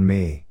upon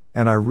me,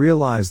 and I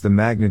realized the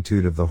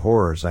magnitude of the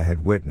horrors I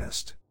had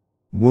witnessed.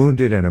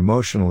 Wounded and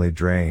emotionally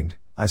drained,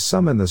 I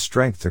summoned the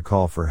strength to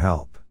call for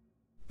help.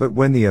 But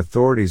when the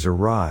authorities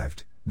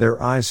arrived,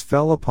 their eyes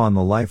fell upon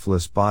the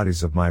lifeless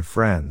bodies of my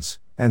friends,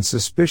 and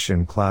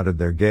suspicion clouded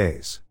their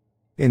gaze.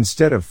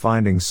 Instead of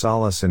finding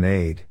solace and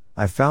aid,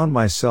 I found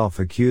myself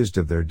accused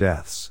of their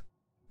deaths.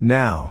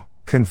 Now,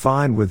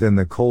 confined within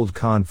the cold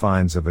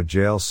confines of a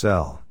jail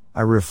cell,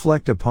 I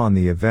reflect upon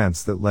the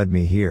events that led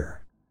me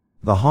here.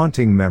 The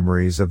haunting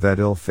memories of that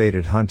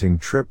ill-fated hunting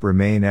trip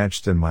remain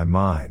etched in my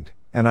mind,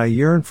 and I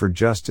yearn for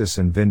justice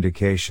and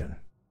vindication.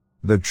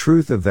 The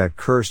truth of that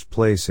cursed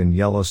place in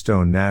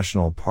Yellowstone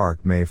National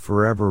Park may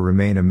forever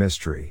remain a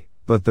mystery,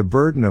 but the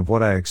burden of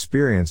what I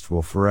experienced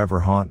will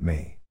forever haunt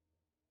me.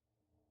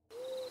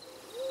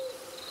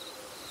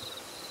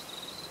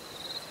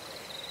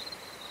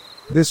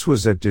 This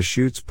was at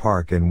Deschutes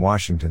Park in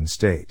Washington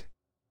State.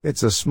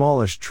 It's a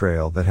smallish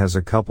trail that has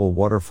a couple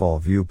waterfall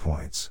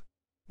viewpoints.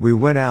 We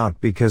went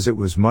out because it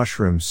was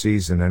mushroom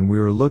season and we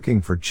were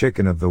looking for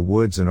chicken of the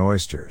woods and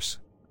oysters.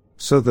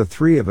 So the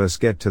three of us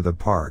get to the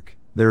park,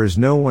 there is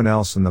no one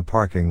else in the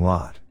parking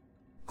lot.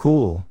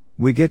 Cool,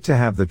 we get to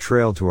have the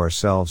trail to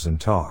ourselves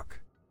and talk.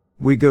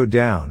 We go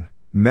down,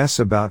 mess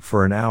about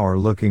for an hour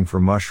looking for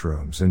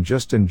mushrooms and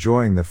just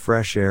enjoying the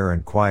fresh air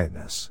and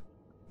quietness.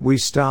 We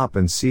stop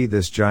and see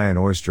this giant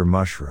oyster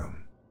mushroom.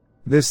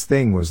 This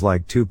thing was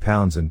like 2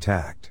 pounds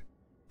intact.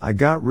 I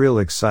got real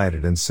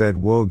excited and said,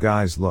 "Whoa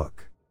guys,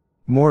 look."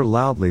 More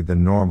loudly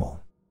than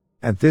normal.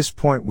 At this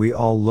point we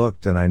all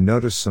looked and I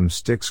noticed some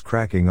sticks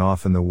cracking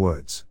off in the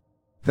woods.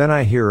 Then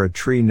I hear a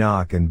tree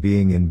knock, and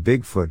being in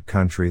Bigfoot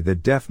country,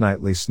 that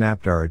definitely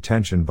snapped our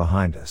attention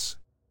behind us.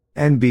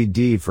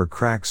 NBD for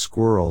cracked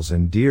squirrels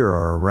and deer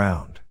are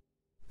around.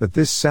 But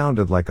this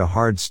sounded like a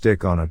hard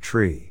stick on a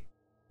tree.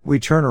 We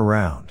turn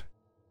around.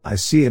 I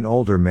see an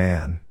older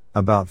man,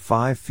 about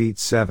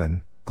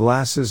 5'7",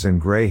 glasses and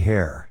gray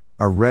hair,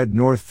 a red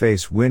North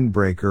Face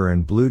windbreaker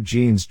and blue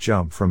jeans,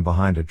 jump from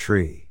behind a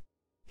tree.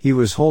 He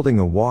was holding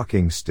a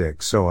walking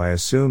stick, so I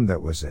assumed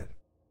that was it.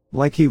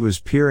 Like he was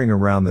peering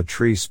around the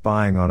tree,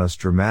 spying on us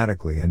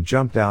dramatically, and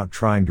jumped out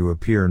trying to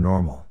appear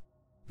normal.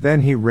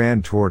 Then he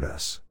ran toward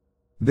us.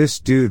 This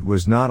dude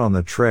was not on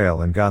the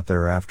trail and got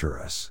there after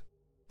us.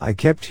 I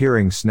kept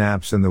hearing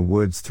snaps in the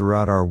woods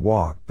throughout our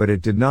walk, but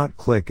it did not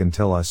click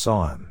until I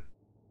saw him.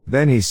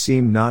 Then he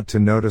seemed not to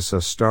notice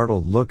us,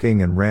 startled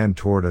looking, and ran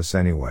toward us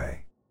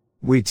anyway.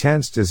 We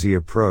tensed as he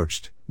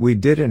approached. We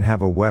didn't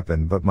have a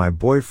weapon, but my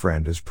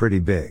boyfriend is pretty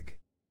big.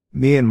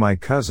 Me and my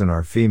cousin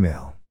are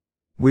female.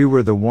 We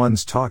were the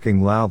ones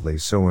talking loudly,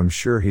 so I'm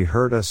sure he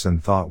heard us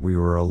and thought we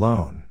were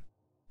alone.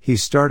 He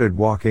started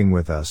walking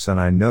with us and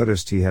I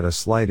noticed he had a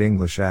slight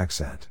English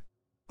accent.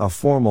 A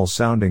formal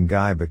sounding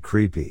guy, but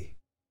creepy.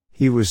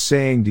 He was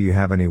saying, "Do you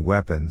have any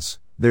weapons?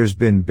 There's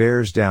been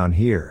bears down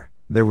here."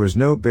 There was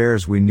no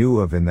bears we knew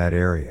of in that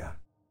area.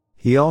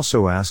 He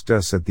also asked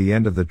us at the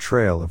end of the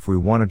trail if we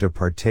wanted to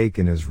partake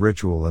in his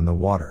ritual in the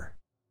water.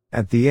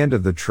 At the end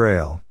of the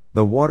trail,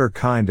 the water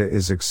kinda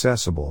is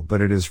accessible,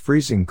 but it is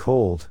freezing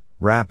cold,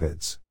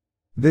 Rapids.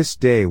 This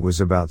day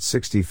was about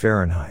 60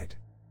 Fahrenheit.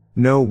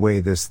 No way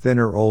this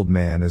thinner old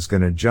man is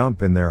gonna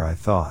jump in there, I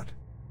thought.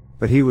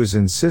 But he was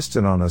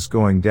insistent on us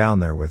going down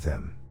there with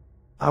him.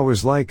 I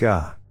was like,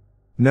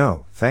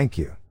 no, thank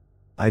you.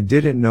 I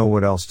didn't know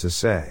what else to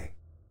say.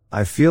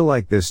 I feel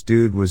like this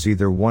dude was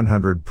either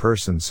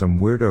 100% some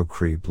weirdo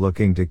creep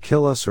looking to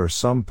kill us or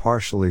some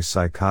partially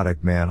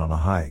psychotic man on a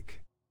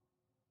hike.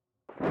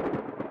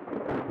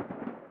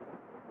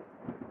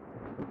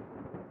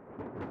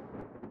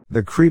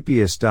 The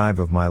creepiest dive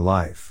of my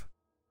life.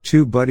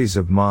 Two buddies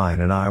of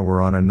mine and I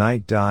were on a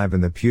night dive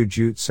in the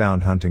Puget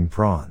Sound hunting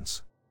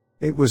prawns.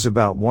 It was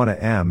about 1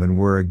 a.m. and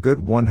we're a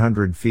good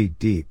 100 feet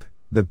deep,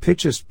 the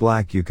pitchiest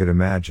black you could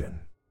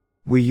imagine.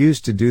 We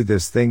used to do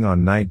this thing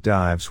on night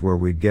dives where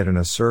we'd get in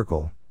a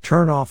circle,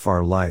 turn off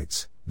our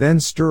lights,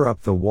 then stir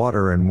up the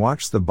water and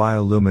watch the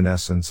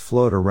bioluminescence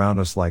float around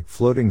us like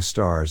floating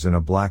stars in a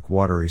black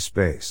watery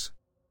space.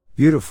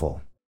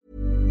 Beautiful.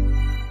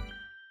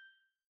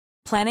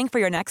 Planning for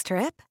your next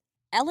trip?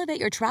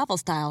 Elevate your travel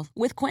style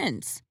with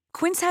Quince.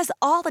 Quince has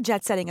all the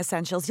jet-setting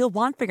essentials you'll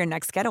want for your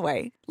next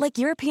getaway, like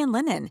European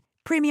linen,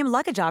 premium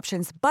luggage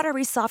options,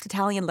 buttery soft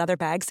Italian leather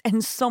bags,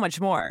 and so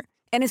much more.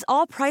 And is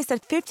all priced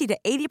at 50 to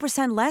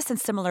 80% less than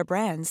similar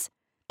brands.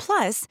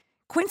 Plus,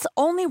 Quince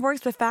only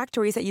works with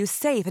factories that use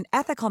safe and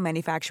ethical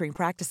manufacturing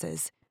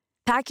practices.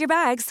 Pack your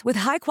bags with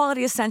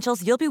high-quality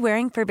essentials you'll be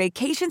wearing for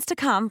vacations to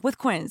come with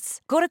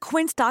Quince. Go to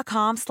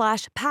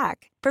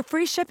quince.com/pack for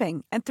free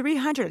shipping and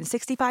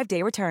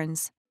 365-day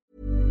returns.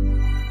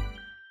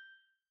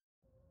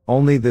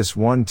 Only this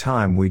one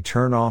time we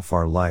turn off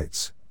our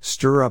lights,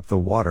 stir up the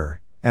water,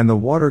 and the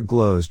water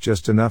glows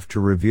just enough to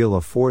reveal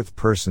a fourth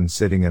person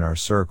sitting in our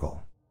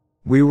circle.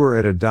 We were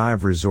at a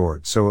dive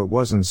resort, so it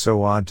wasn't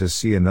so odd to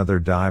see another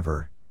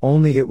diver,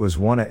 only it was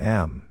 1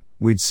 a.m.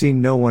 We'd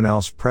seen no one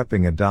else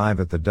prepping a dive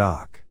at the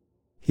dock.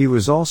 He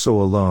was also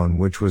alone,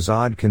 which was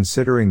odd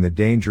considering the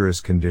dangerous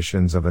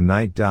conditions of a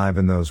night dive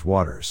in those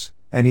waters,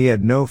 and he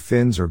had no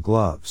fins or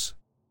gloves.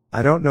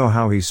 I don't know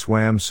how he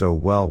swam so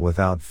well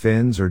without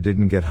fins or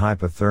didn't get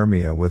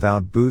hypothermia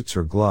without boots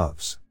or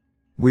gloves.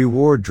 We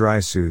wore dry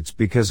suits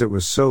because it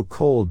was so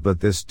cold, but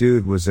this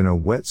dude was in a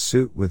wet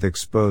suit with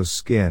exposed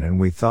skin and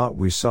we thought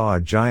we saw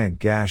a giant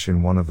gash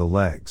in one of the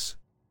legs.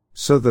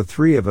 So the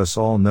three of us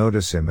all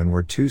notice him and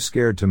we're too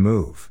scared to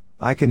move.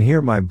 I can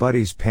hear my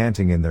buddies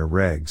panting in their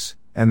regs,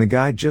 and the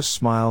guy just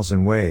smiles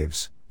and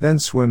waves, then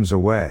swims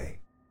away.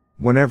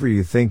 Whenever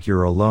you think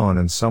you're alone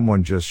and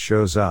someone just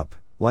shows up,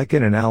 like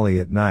in an alley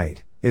at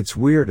night, it's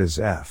weird as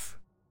F.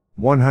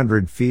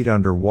 100 feet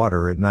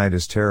underwater at night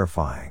is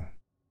terrifying.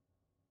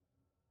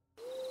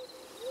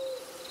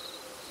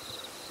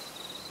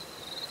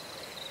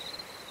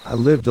 I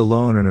lived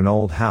alone in an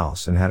old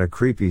house and had a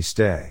creepy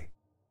stay.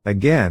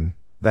 Again,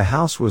 the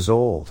house was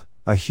old,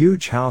 a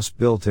huge house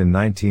built in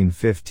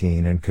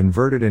 1915 and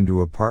converted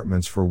into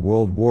apartments for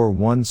World War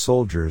I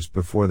soldiers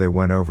before they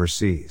went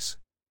overseas.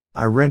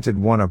 I rented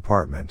one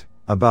apartment,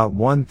 about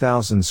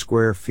 1,000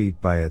 square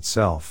feet by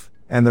itself,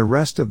 and the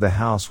rest of the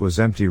house was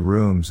empty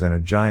rooms and a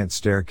giant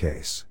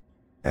staircase.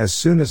 As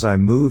soon as I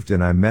moved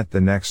in, I met the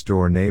next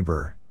door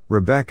neighbor,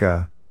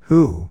 Rebecca,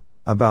 who,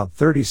 about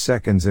 30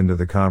 seconds into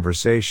the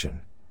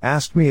conversation,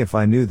 asked me if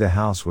I knew the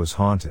house was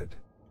haunted.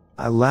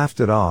 I laughed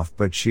it off,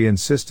 but she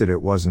insisted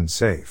it wasn't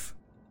safe.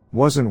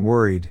 Wasn't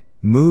worried,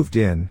 moved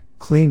in,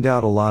 cleaned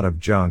out a lot of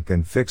junk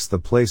and fixed the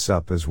place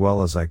up as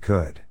well as I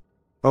could.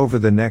 Over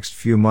the next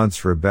few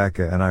months,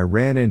 Rebecca and I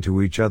ran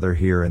into each other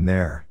here and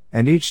there,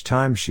 and each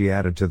time she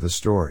added to the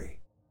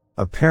story.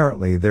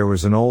 Apparently there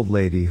was an old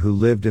lady who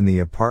lived in the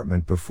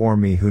apartment before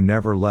me who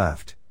never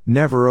left,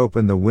 never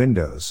opened the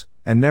windows,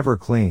 and never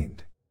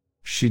cleaned.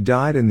 She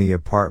died in the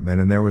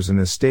apartment and there was an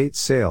estate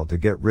sale to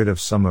get rid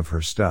of some of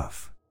her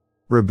stuff.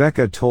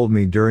 Rebecca told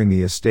me during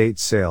the estate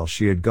sale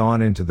she had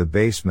gone into the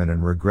basement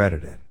and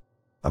regretted it.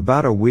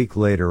 About a week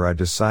later I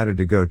decided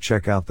to go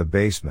check out the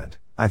basement,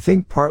 I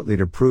think partly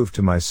to prove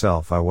to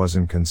myself I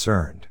wasn't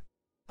concerned.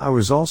 I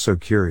was also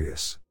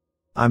curious.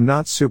 I'm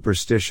not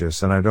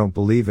superstitious and I don't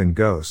believe in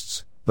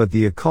ghosts, but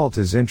the occult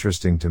is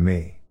interesting to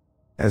me.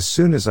 As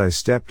soon as I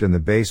stepped in the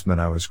basement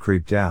I was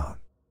creeped out.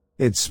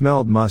 It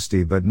smelled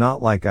musty, but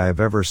not like I have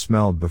ever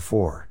smelled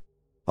before.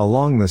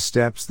 Along the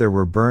steps there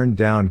were burned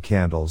down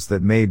candles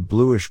that made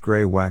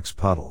bluish-gray wax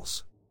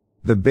puddles.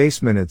 The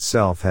basement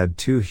itself had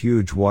 2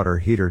 huge water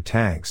heater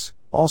tanks,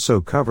 also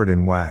covered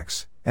in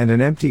wax, and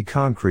an empty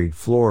concrete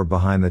floor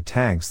behind the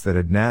tanks that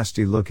had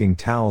nasty-looking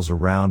towels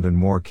around and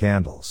more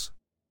candles.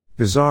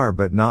 Bizarre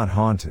but not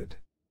haunted.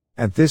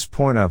 At this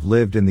point I've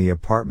lived in the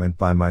apartment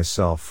by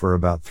myself for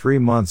about 3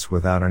 months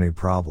without any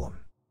problem.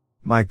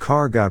 My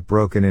car got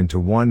broken into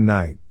one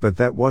night, but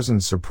that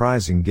wasn't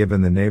surprising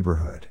given the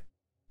neighborhood.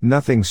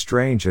 Nothing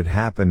strange had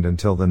happened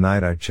until the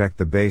night I checked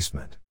the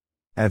basement.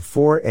 At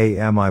 4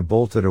 a.m. I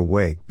bolted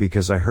awake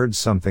because I heard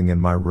something in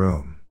my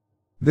room.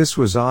 This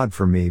was odd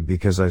for me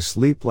because I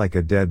sleep like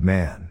a dead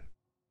man.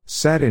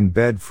 Sat in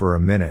bed for a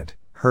minute,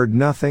 heard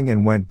nothing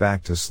and went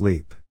back to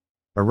sleep.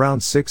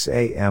 Around 6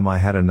 a.m. I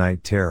had a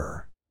night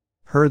terror.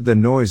 Heard the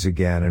noise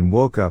again and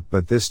woke up,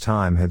 but this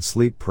time had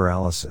sleep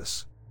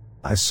paralysis.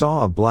 I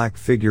saw a black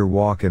figure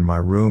walk in my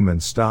room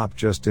and stop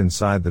just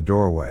inside the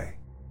doorway.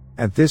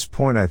 At this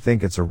point I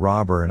think it's a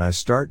robber and I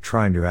start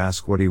trying to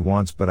ask what he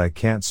wants, but I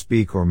can't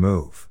speak or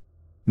move.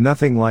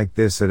 Nothing like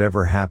this had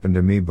ever happened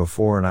to me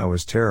before and I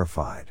was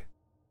terrified.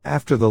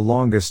 After the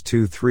longest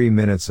 2-3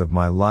 minutes of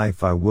my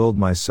life I willed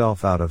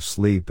myself out of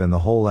sleep and the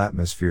whole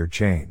atmosphere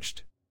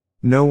changed.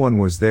 No one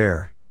was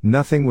there,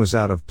 nothing was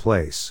out of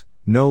place,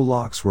 no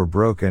locks were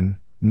broken,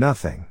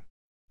 nothing.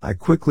 I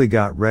quickly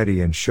got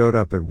ready and showed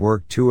up at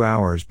work 2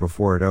 hours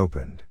before it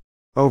opened.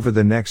 Over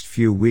the next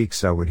few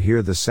weeks I would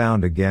hear the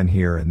sound again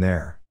here and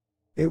there.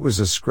 It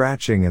was a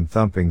scratching and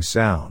thumping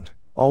sound,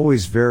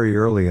 always very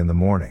early in the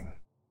morning.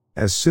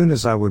 As soon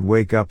as I would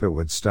wake up it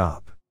would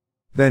stop.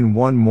 Then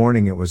one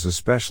morning it was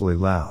especially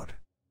loud.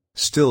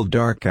 Still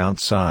dark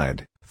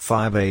outside,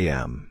 5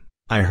 a.m.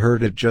 I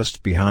heard it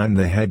just behind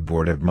the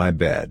headboard of my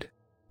bed.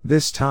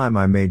 This time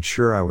I made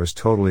sure I was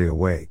totally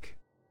awake.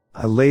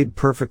 I laid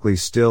perfectly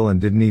still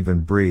and didn't even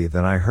breathe,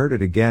 and I heard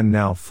it again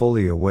now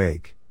fully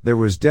awake. There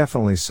was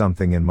definitely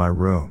something in my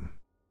room.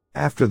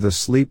 After the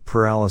sleep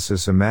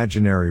paralysis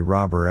imaginary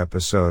robber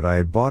episode I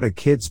had bought a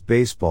kid's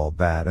baseball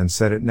bat and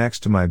set it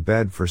next to my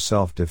bed for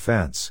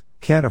self-defense.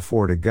 Can't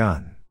afford a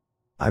gun.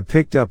 I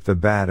picked up the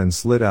bat and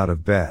slid out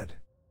of bed.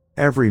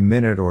 Every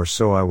minute or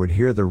so I would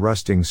hear the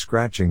rusting,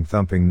 scratching,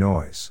 thumping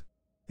noise.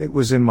 It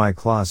was in my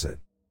closet.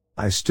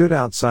 I stood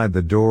outside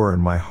the door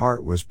and my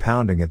heart was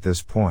pounding at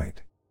this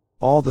point.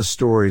 All the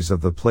stories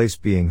of the place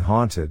being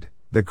haunted,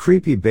 the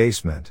creepy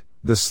basement,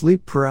 the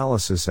sleep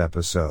paralysis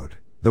episode,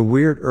 the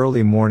weird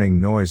early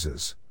morning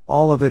noises,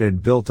 all of it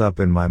had built up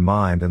in my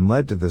mind and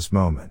led to this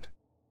moment.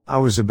 I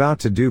was about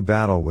to do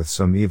battle with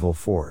some evil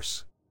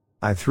force.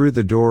 I threw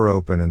the door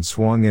open and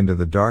swung into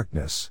the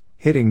darkness,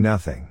 hitting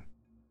nothing.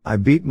 I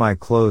beat my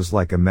clothes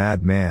like a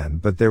madman,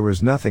 but there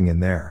was nothing in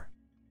there.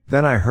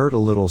 Then I heard a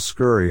little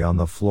scurry on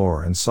the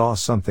floor and saw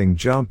something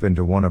jump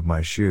into one of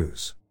my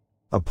shoes.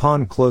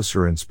 Upon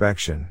closer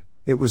inspection,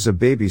 it was a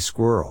baby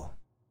squirrel.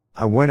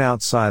 I went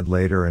outside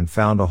later and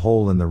found a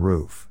hole in the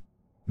roof.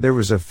 There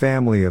was a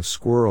family of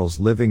squirrels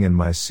living in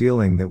my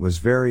ceiling that was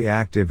very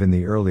active in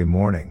the early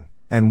morning,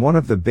 and one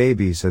of the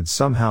babies had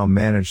somehow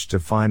managed to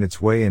find its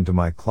way into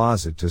my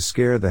closet to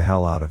scare the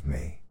hell out of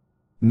me.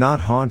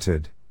 Not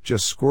haunted,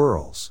 just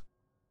squirrels.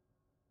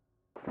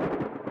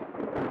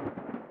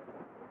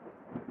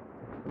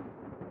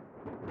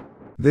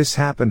 This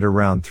happened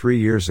around 3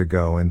 years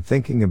ago, and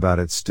thinking about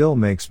it still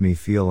makes me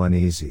feel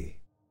uneasy.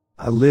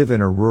 I live in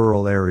a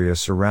rural area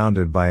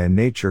surrounded by a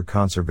nature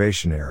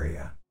conservation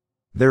area.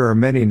 There are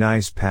many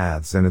nice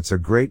paths and it's a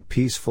great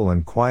peaceful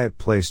and quiet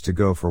place to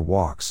go for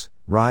walks,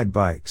 ride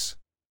bikes.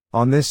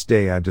 On this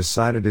day I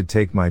decided to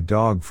take my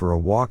dog for a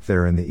walk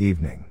there in the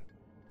evening.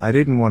 I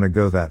didn't want to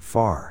go that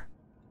far.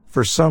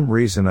 For some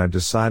reason I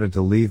decided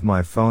to leave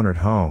my phone at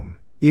home,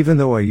 even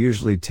though I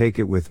usually take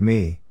it with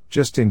me,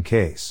 just in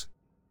case.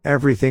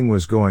 Everything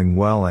was going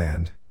well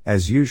and,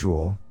 as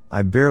usual,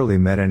 I barely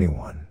met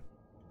anyone.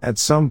 At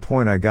some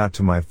point I got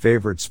to my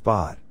favorite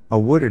spot, a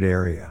wooded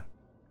area.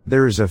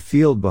 There is a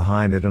field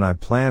behind it and I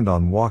planned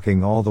on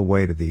walking all the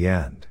way to the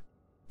end.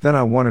 Then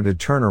I wanted to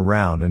turn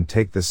around and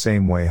take the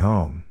same way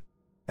home.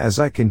 As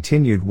I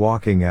continued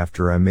walking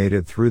after I made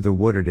it through the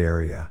wooded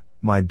area,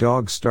 my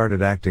dog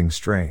started acting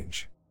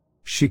strange.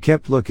 She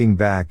kept looking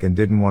back and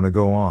didn't want to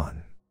go on.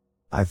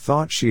 I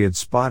thought she had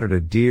spotted a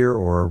deer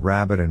or a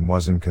rabbit and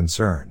wasn't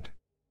concerned.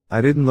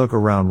 I didn't look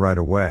around right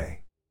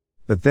away.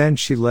 But then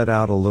she let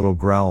out a little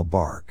growl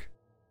bark.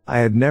 I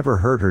had never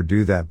heard her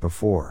do that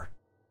before.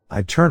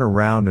 I turn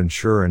around and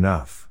sure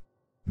enough,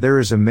 there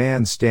is a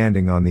man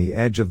standing on the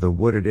edge of the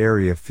wooded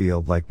area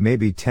field, like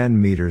maybe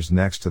 10 meters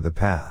next to the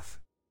path.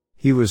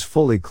 He was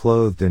fully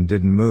clothed and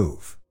didn't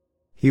move.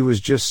 He was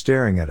just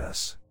staring at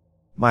us.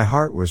 My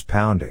heart was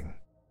pounding.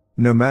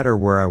 No matter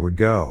where I would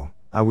go,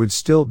 I would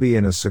still be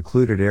in a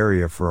secluded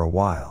area for a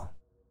while.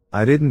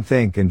 I didn't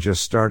think and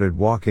just started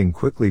walking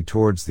quickly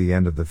towards the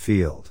end of the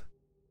field.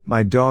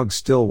 My dog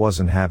still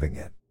wasn't having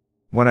it.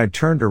 When I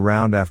turned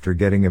around after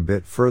getting a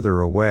bit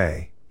further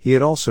away, he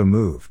had also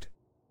moved.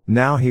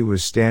 Now he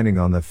was standing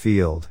on the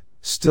field,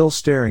 still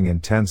staring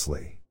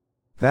intensely.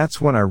 That's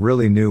when I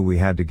really knew we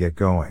had to get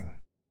going.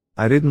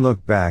 I didn't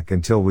look back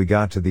until we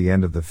got to the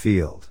end of the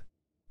field.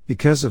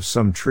 Because of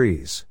some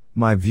trees,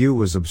 my view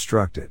was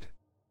obstructed.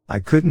 I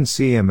couldn't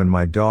see him and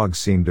my dog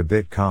seemed a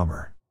bit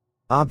calmer.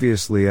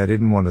 Obviously I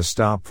didn't want to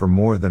stop for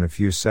more than a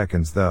few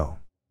seconds though.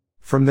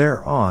 From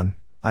there on,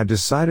 I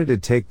decided to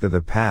take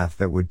the path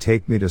that would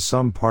take me to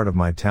some part of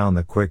my town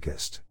the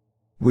quickest.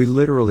 We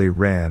literally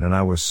ran and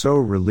I was so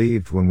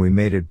relieved when we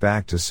made it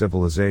back to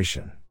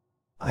civilization.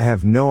 I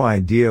have no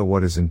idea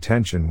what his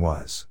intention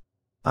was.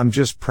 I'm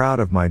just proud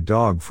of my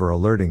dog for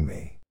alerting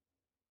me.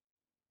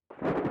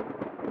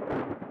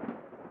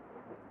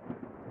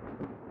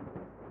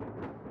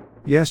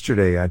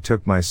 Yesterday I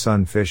took my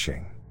son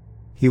fishing.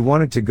 He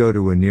wanted to go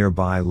to a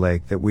nearby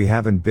lake that we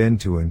haven't been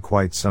to in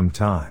quite some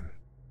time.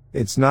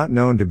 It's not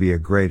known to be a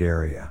great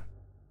area.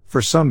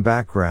 For some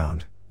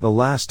background, The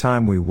last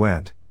time we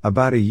went,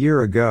 about a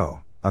year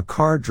ago, a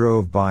car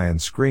drove by and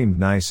screamed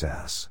nice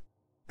ass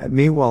at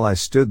me while I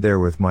stood there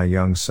with my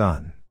young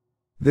son.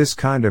 This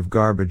kind of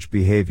garbage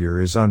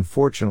behavior is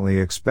unfortunately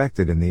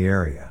expected in the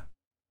area.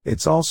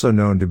 It's also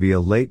known to be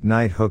a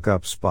late-night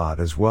hookup spot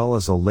as well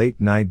as a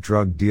late-night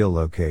drug deal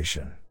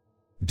location.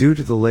 Due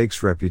to the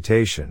lake's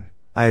reputation,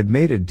 I had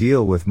made a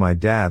deal with my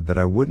dad that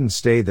I wouldn't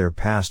stay there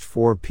past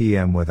 4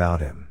 p.m. without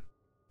him.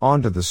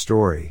 On to the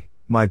story.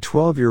 My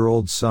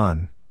 12-year-old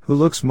son, who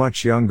looks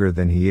much younger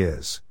than he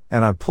is,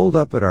 and I pulled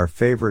up at our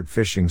favorite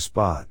fishing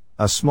spot,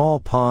 a small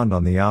pond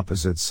on the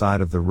opposite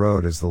side of the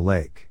road as the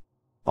lake.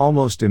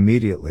 Almost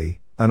immediately,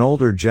 an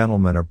older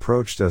gentleman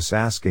approached us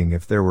asking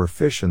if there were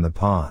fish in the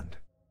pond.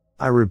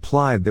 I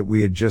replied that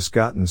we had just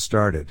gotten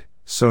started,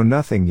 so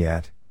nothing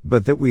yet,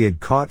 but that we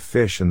had caught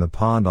fish in the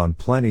pond on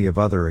plenty of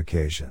other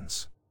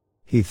occasions.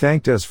 He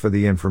thanked us for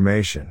the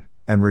information,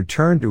 and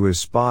returned to his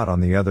spot on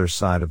the other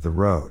side of the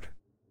road.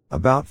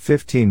 About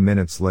 15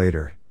 minutes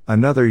later,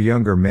 another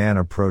younger man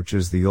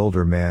approaches the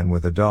older man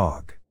with a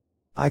dog.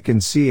 I can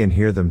see and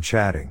hear them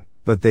chatting,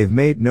 but they've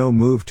made no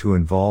move to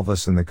involve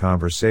us in the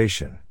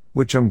conversation,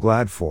 which I'm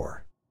glad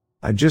for.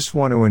 I just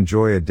want to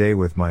enjoy a day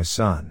with my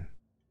son.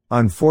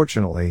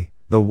 Unfortunately,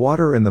 the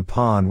water in the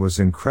pond was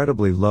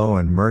incredibly low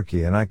and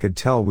murky and I could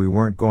tell we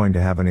weren't going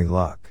to have any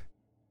luck.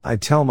 I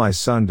tell my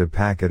son to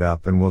pack it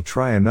up and we'll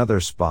try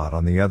another spot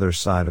on the other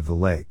side of the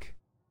lake.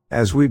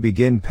 As we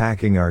begin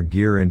packing our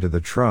gear into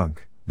the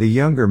trunk, the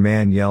younger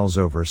man yells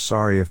over,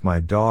 "Sorry if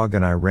my dog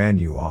and I ran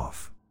you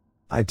off."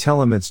 I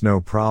tell him it's no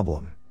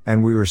problem,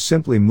 and we were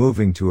simply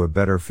moving to a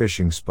better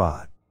fishing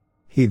spot.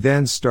 He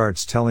then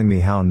starts telling me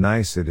how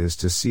nice it is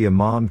to see a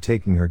mom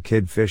taking her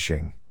kid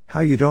fishing,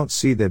 how you don't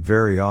see that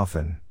very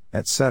often,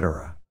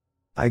 etc.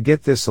 I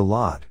get this a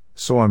lot,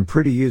 so I'm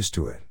pretty used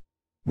to it.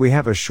 We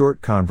have a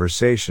short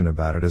conversation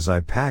about it as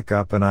I pack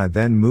up and I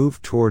then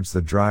move towards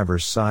the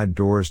driver's side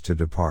doors to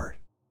depart.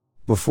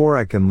 Before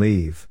I can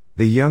leave,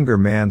 the younger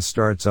man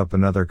starts up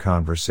another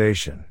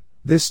conversation,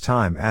 this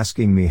time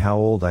asking me how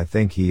old I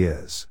think he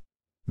is.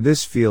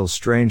 This feels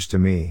strange to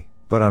me,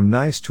 but I'm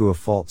nice to a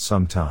fault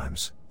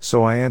sometimes,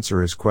 so I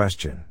answer his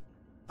question.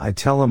 I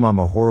tell him I'm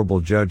a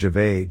horrible judge of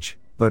age,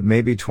 but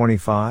maybe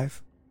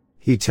 25?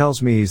 He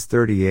tells me he's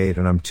 38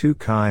 and I'm too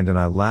kind and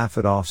I laugh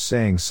it off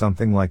saying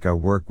something like I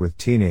work with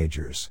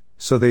teenagers,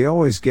 so they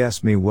always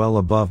guess me well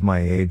above my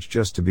age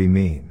just to be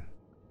mean.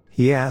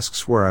 He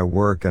asks where I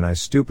work and I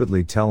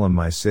stupidly tell him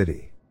my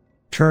city.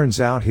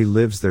 Turns out he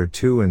lives there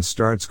too and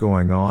starts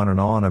going on and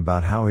on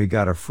about how he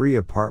got a free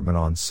apartment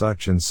on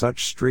such and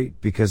such street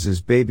because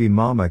his baby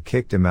mama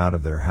kicked him out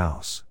of their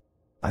house.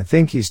 I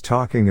think he's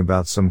talking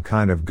about some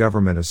kind of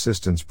government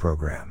assistance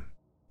program.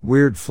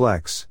 Weird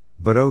flex,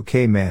 but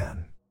okay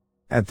man.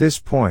 At this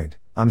point,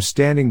 I'm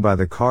standing by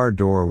the car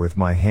door with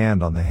my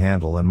hand on the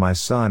handle and my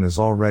son is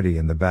already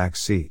in the back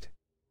seat.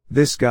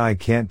 This guy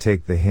can't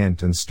take the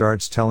hint and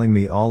starts telling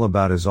me all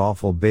about his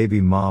awful baby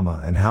mama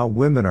and how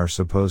women are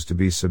supposed to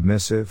be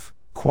submissive,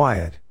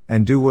 quiet,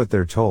 and do what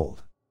they're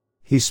told.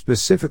 He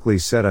specifically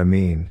said,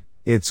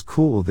 it's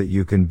cool that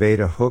you can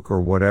bait a hook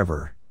or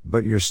whatever,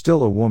 but you're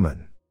still a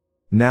woman.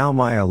 Now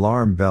my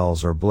alarm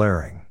bells are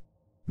blaring.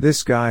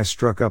 This guy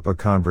struck up a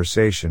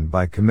conversation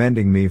by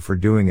commending me for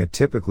doing a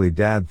typically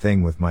dad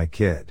thing with my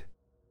kid.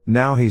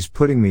 Now he's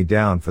putting me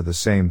down for the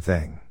same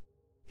thing.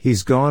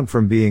 He's gone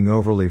from being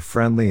overly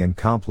friendly and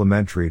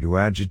complimentary to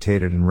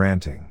agitated and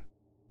ranting.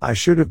 I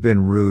should have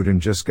been rude and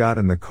just got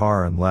in the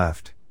car and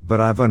left, but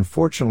I've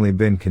unfortunately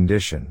been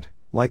conditioned,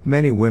 like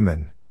many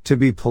women, to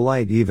be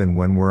polite even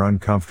when we're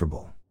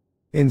uncomfortable.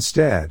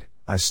 Instead,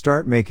 I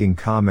start making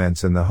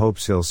comments in the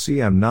hopes he'll see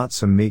I'm not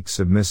some meek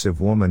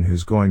submissive woman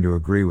who's going to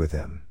agree with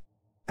him.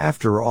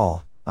 After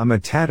all, I'm a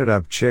tatted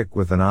up chick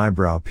with an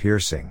eyebrow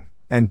piercing,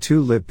 and 2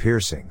 lip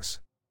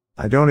piercings.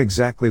 I don't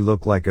exactly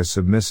look like a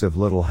submissive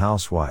little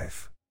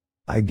housewife.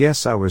 I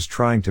guess I was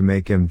trying to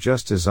make him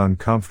just as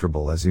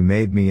uncomfortable as he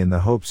made me in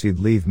the hopes he'd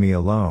leave me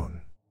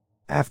alone.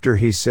 After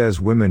he says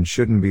women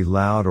shouldn't be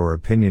loud or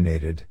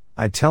opinionated,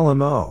 I tell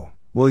him, oh,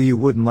 well you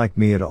wouldn't like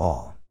me at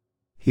all.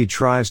 He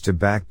tries to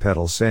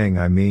backpedal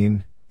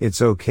saying,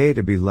 it's okay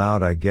to be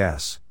loud I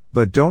guess,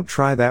 but don't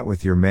try that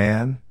with your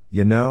man,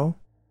 you know?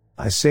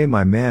 I say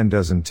my man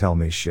doesn't tell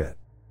me shit.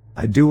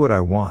 I do what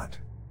I want.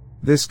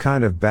 This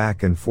kind of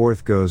back and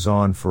forth goes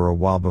on for a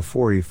while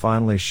before he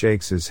finally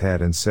shakes his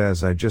head and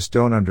says, I just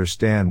don't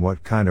understand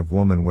what kind of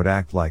woman would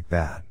act like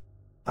that.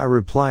 I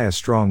reply, a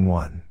strong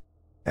one.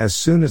 As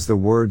soon as the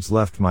words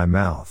left my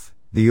mouth,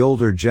 the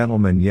older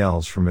gentleman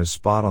yells from his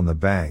spot on the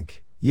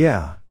bank,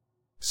 yeah.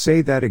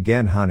 Say that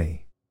again,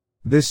 honey.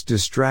 This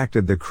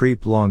distracted the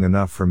creep long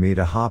enough for me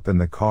to hop in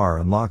the car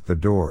and lock the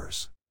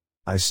doors.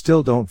 I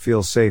still don't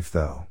feel safe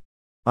though.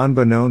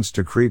 Unbeknownst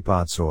to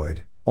Creepotzoid,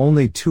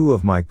 only 2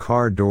 of my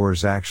car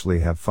doors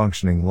actually have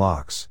functioning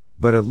locks,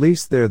 but at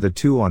least they're the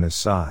 2 on his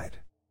side.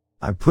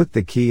 I put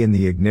the key in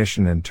the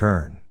ignition and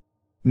turn.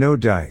 No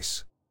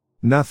dice.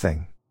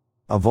 Nothing.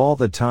 Of all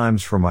the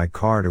times for my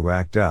car to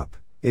act up,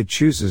 it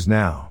chooses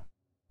now.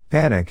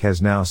 Panic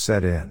has now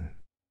set in.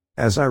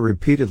 As I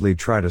repeatedly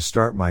try to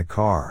start my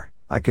car,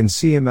 I can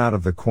see him out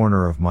of the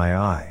corner of my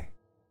eye.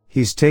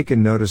 He's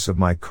taken notice of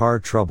my car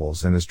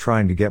troubles and is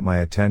trying to get my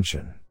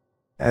attention.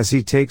 As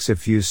he takes a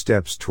few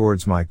steps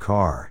towards my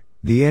car,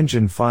 the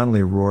engine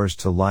finally roars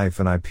to life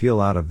and I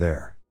peel out of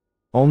there.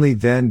 Only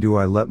then do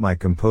I let my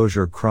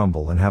composure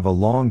crumble and have a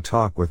long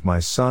talk with my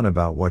son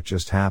about what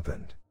just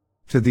happened.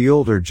 To the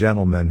older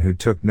gentleman who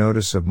took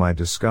notice of my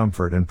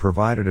discomfort and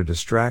provided a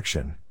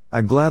distraction,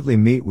 I'd gladly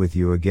meet with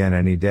you again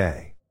any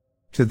day.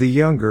 To the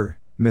younger,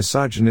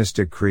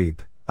 misogynistic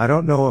creep, I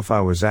don't know if I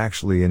was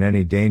actually in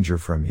any danger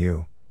from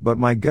you, but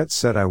my gut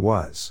said I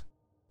was.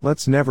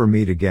 Let's never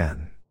meet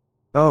again.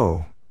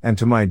 Oh, and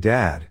to my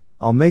dad,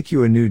 I'll make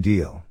you a new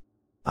deal.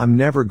 I'm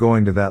never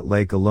going to that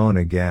lake alone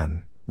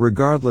again,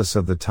 regardless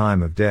of the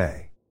time of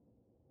day.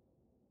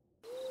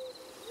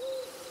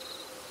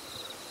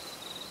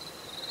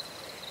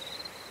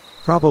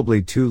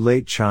 Probably too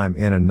late chime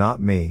in and not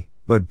me,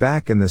 but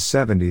back in the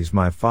 70s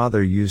my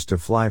father used to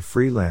fly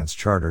freelance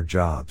charter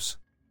jobs.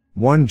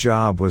 One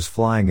job was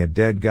flying a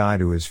dead guy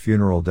to his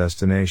funeral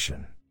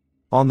destination.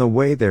 On the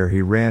way there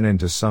he ran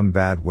into some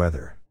bad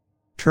weather.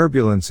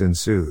 Turbulence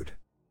ensued.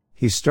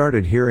 He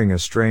started hearing a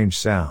strange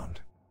sound.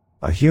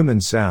 A human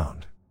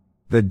sound.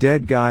 The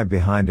dead guy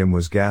behind him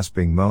was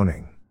gasping,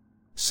 moaning.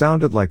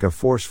 Sounded like a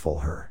forceful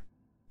her.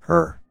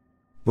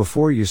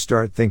 Before you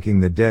start thinking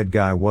the dead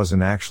guy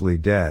wasn't actually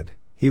dead,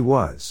 he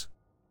was.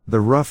 The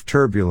rough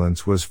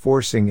turbulence was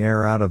forcing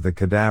air out of the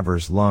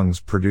cadaver's lungs,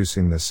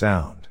 producing the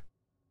sound.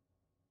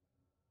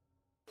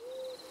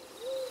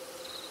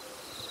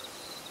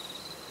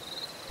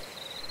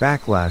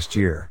 Back last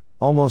year,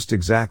 almost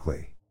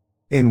exactly.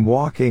 In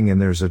walking,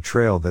 and there's a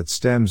trail that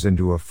stems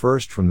into a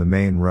first from the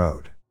main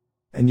road.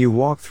 And you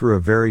walk through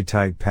a very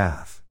tight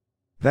path.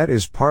 That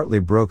is partly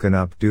broken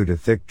up due to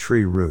thick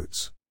tree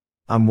roots.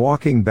 I'm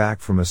walking back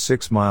from a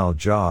 6-mile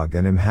jog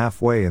and am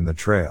halfway in the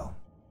trail.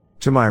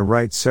 To my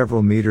right,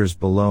 several meters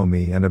below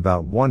me and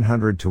about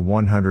 100 to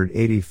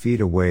 180 feet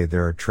away,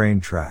 there are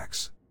train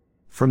tracks.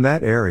 From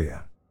that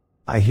area,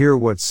 I hear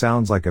what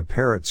sounds like a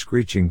parrot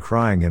screeching,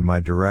 crying in my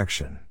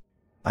direction.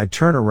 I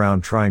turn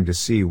around trying to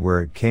see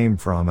where it came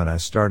from and I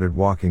started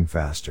walking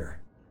faster.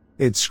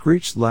 It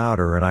screeched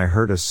louder and I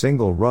heard a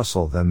single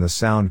rustle, then the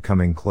sound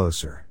coming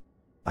closer.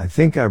 I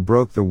think I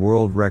broke the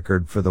world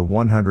record for the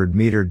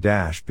 100-meter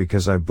dash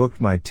because I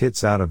booked my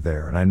tits out of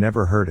there and I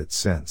never heard it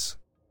since.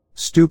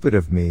 Stupid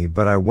of me,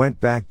 but I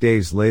went back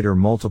days later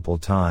multiple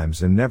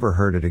times and never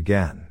heard it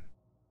again.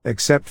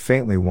 Except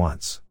faintly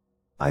once.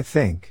 I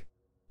think.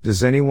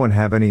 Does anyone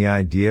have any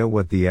idea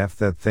what the F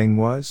that thing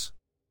was?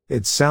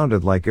 It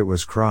sounded like it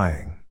was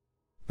crying.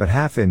 But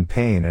half in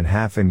pain and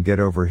half in get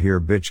over here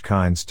bitch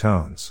kinds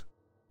tones.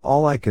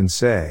 All I can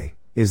say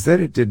is that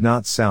it did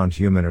not sound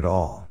human at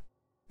all.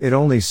 It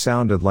only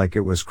sounded like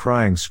it was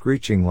crying,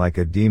 screeching like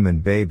a demon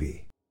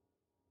baby.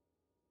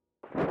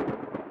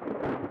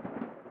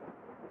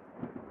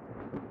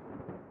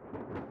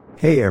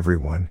 Hey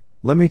everyone,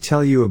 let me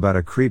tell you about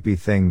a creepy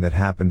thing that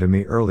happened to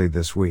me early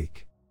this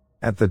week.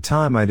 At the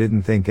time I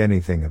didn't think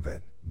anything of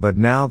it, but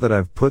now that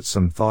I've put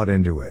some thought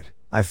into it,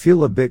 I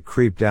feel a bit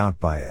creeped out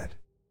by it.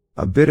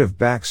 A bit of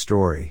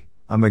backstory: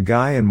 I'm a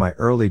guy in my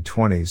early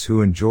 20s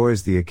who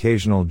enjoys the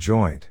occasional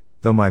joint,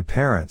 though my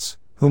parents,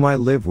 whom I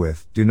live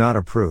with, do not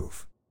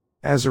approve.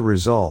 As a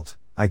result,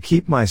 I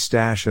keep my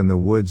stash in the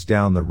woods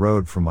down the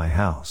road from my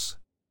house.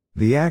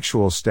 The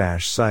actual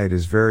stash site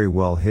is very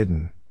well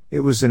hidden.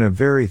 It was in a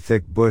very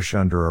thick bush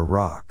under a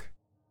rock.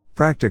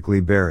 Practically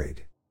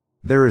buried.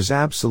 There is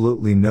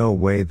absolutely no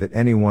way that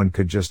anyone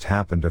could just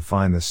happen to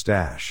find the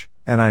stash,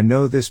 and I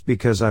know this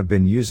because I've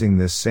been using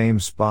this same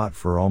spot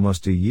for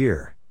almost a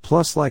year.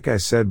 Plus, like I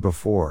said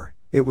before,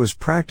 it was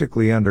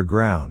practically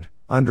underground,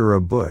 under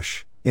a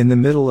bush, in the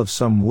middle of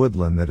some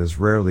woodland that is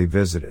rarely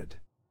visited.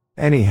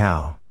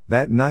 Anyhow,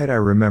 that night I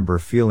remember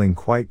feeling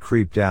quite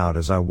creeped out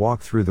as I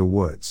walked through the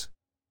woods.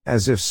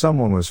 As if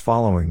someone was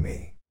following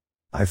me.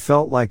 I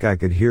felt like I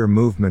could hear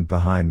movement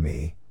behind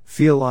me,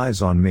 feel eyes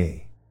on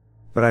me.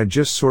 But I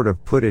just sort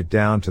of put it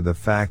down to the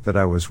fact that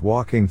I was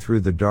walking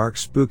through the dark,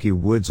 spooky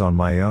woods on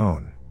my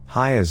own,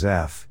 high as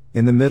F,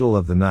 in the middle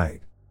of the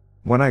night.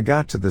 When I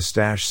got to the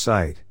stash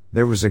site,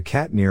 there was a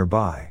cat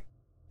nearby.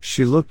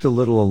 She looked a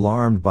little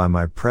alarmed by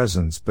my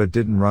presence but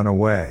didn't run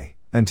away,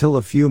 until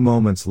a few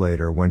moments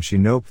later when she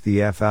noped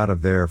the F out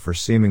of there for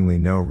seemingly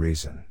no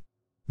reason.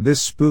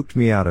 This spooked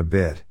me out a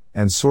bit,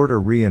 and sorta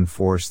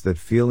reinforced that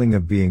feeling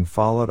of being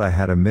followed I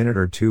had a minute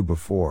or two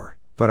before,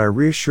 but I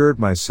reassured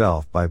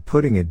myself by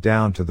putting it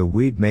down to the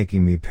weed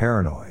making me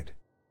paranoid.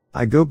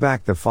 I go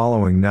back the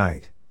following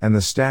night, and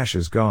the stash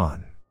is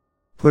gone.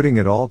 Putting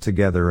it all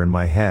together in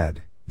my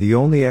head, the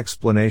only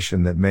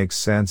explanation that makes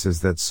sense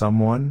is that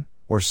someone,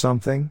 or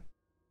something,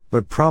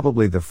 but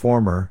probably the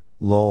former,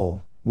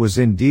 lol, was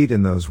indeed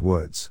in those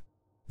woods.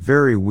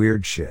 Very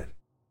weird shit.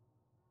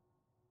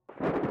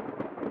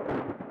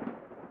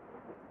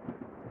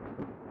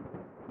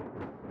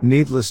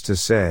 Needless to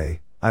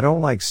say, I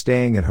don't like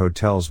staying at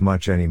hotels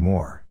much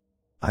anymore.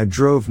 I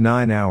drove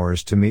 9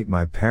 hours to meet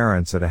my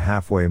parents at a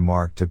halfway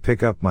mark to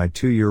pick up my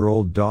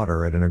 2-year-old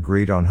daughter at an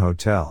agreed-on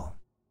hotel.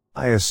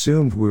 I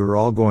assumed we were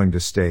all going to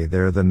stay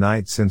there the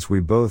night since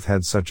we both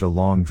had such a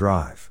long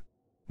drive.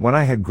 When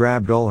I had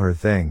grabbed all her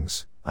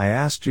things, I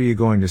asked, "Are you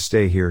going to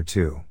stay here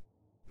too?"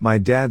 My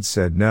dad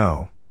said,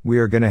 "No, we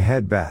are gonna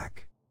head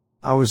back."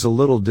 I was a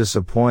little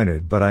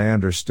disappointed, but I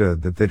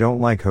understood that they don't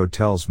like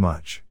hotels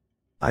much.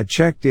 I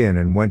checked in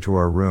and went to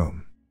our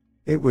room.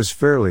 It was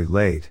fairly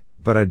late,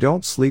 but I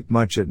don't sleep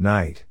much at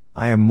night.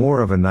 I am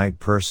more of a night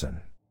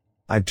person.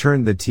 I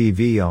turned the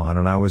TV on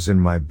and I was in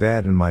my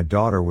bed and my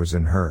daughter was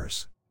in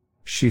hers.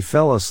 She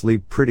fell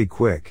asleep pretty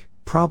quick,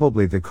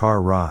 probably the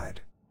car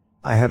ride.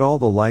 I had all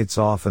the lights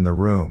off in the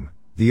room.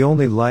 The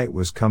only light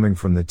was coming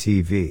from the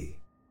TV.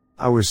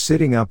 I was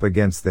sitting up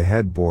against the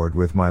headboard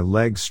with my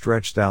legs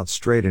stretched out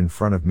straight in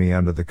front of me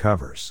under the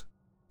covers.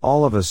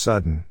 All of a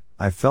sudden,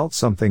 I felt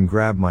something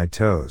grab my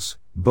toes,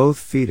 both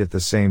feet at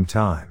the same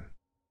time.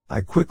 I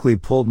quickly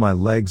pulled my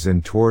legs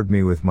in toward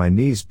me with my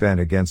knees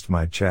bent against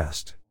my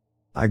chest.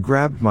 I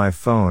grabbed my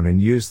phone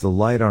and used the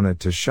light on it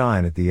to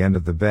shine at the end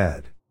of the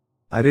bed.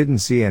 I didn't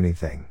see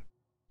anything.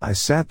 I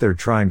sat there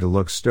trying to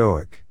look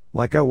stoic,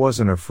 like I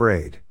wasn't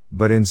afraid,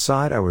 but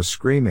inside I was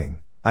screaming.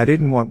 I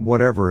didn't want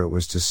whatever it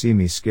was to see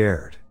me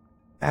scared.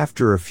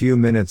 After a few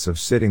minutes of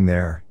sitting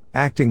there,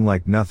 acting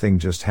like nothing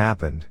just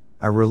happened,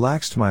 I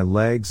relaxed my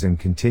legs and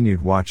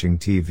continued watching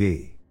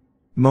TV.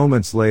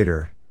 Moments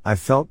later, I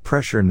felt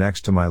pressure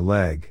next to my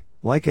leg,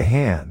 like a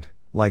hand,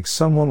 like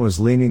someone was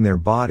leaning their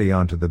body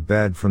onto the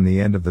bed from the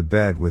end of the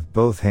bed with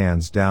both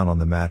hands down on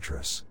the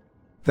mattress.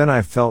 Then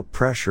I felt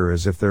pressure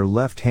as if their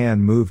left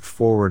hand moved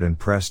forward and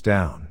pressed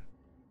down.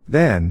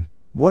 Then,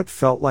 what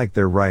felt like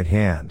their right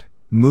hand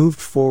moved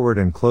forward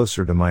and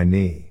closer to my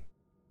knee.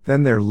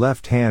 Then their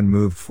left hand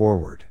moved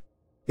forward.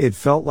 It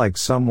felt like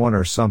someone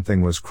or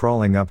something was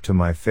crawling up to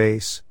my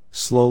face,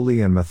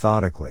 slowly and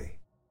methodically.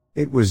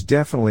 It was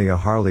definitely a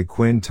Harley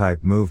Quinn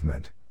type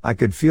movement. I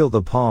could feel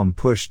the palm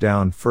push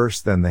down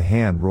first, then the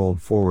hand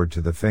rolled forward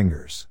to the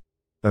fingers.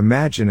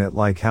 Imagine it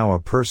like how a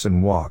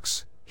person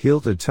walks, heel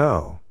to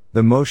toe.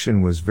 The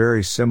motion was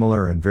very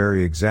similar and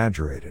very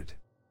exaggerated.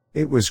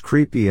 It was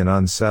creepy and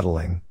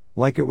unsettling,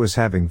 like it was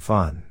having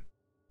fun.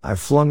 I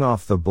flung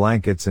off the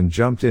blankets and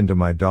jumped into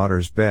my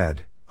daughter's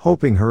bed,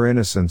 hoping her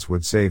innocence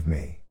would save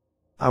me.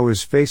 I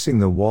was facing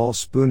the wall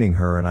spooning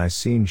her and I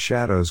seen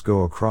shadows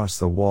go across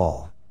the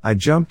wall. I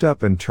jumped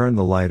up and turned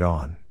the light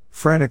on,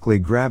 frantically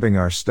grabbing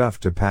our stuff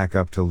to pack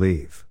up to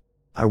leave.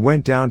 I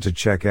went down to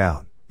check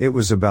out. It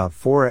was about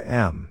 4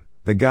 a.m.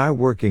 The guy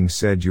working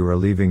said, "You are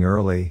leaving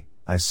early."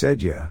 I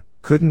said, "Yeah,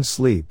 couldn't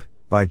sleep,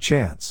 by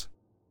chance.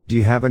 Do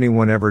you have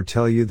anyone ever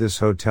tell you this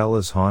hotel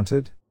is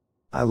haunted?"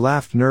 I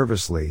laughed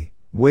nervously,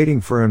 waiting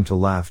for him to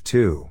laugh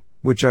too,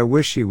 which I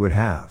wish he would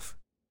have.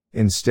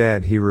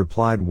 Instead he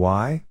replied,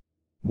 "Why?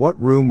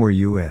 What room were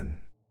you in?"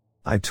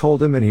 I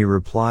told him and he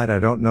replied, "I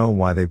don't know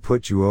why they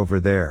put you over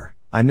there.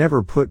 I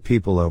never put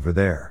people over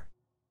there.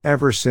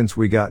 Ever since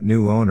we got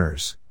new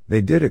owners,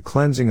 they did a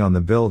cleansing on the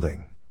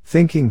building,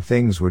 thinking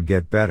things would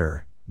get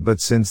better,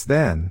 but since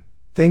then,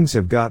 things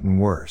have gotten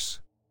worse."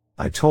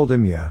 I told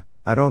him, "Yeah,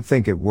 I don't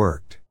think it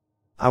worked."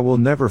 I will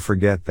never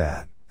forget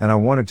that, and I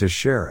wanted to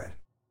share it.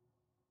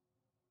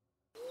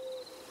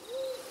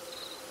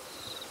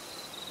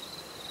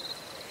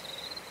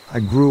 I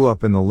grew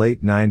up in the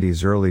late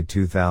 90s, early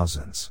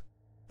 2000s.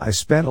 I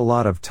spent a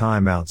lot of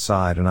time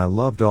outside and I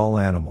loved all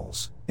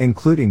animals,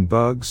 including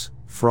bugs,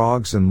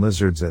 frogs and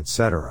lizards,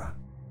 etc.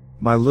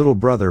 My little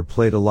brother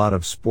played a lot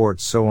of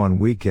sports, so on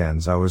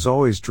weekends I was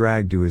always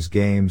dragged to his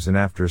games, and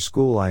after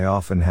school I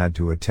often had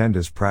to attend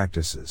his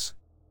practices.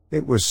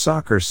 It was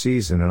soccer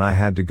season and I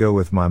had to go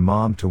with my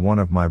mom to one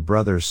of my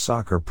brother's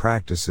soccer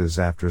practices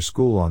after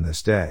school on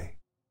this day.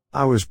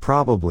 I was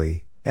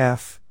probably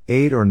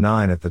 8 or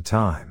 9 at the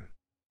time.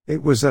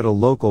 It was at a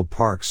local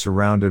park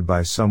surrounded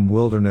by some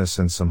wilderness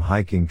and some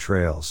hiking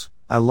trails.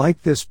 I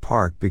liked this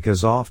park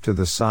because off to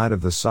the side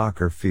of the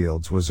soccer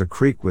fields was a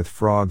creek with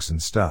frogs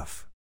and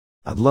stuff.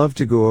 I'd love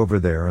to go over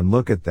there and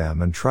look at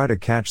them and try to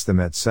catch them,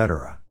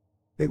 etc.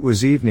 It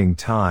was evening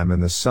time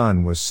and the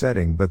sun was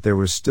setting, but there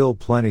was still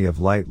plenty of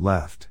light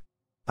left.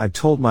 I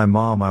told my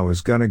mom I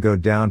was gonna go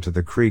down to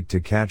the creek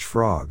to catch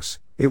frogs.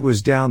 It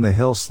was down the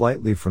hill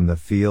slightly from the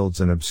fields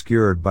and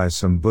obscured by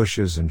some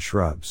bushes and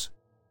shrubs.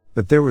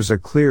 But there was a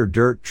clear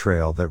dirt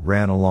trail that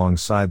ran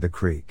alongside the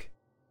creek.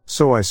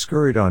 So I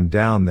scurried on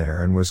down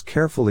there and was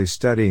carefully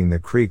studying the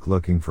creek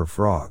looking for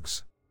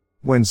frogs.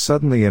 When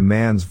suddenly a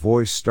man's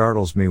voice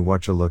startles me,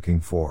 "What you looking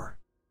for?"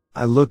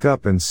 I look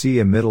up and see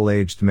a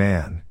middle-aged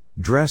man,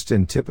 dressed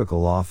in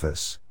typical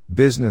office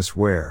business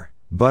wear,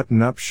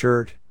 button-up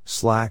shirt,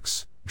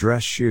 slacks,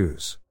 dress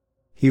shoes.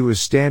 He was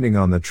standing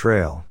on the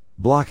trail,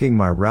 blocking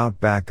my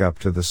route back up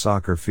to the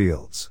soccer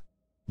fields,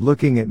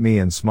 looking at me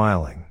and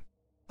smiling.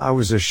 I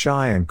was a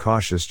shy and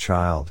cautious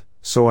child,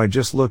 so I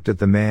just looked at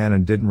the man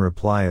and didn't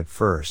reply at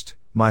first.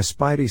 My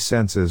spidey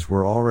senses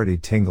were already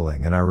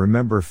tingling and I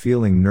remember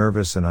feeling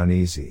nervous and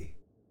uneasy.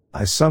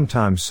 I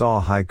sometimes saw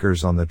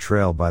hikers on the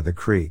trail by the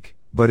creek,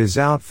 but his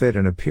outfit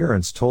and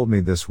appearance told me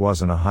this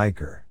wasn't a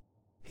hiker.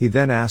 He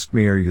then asked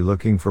me, "Are you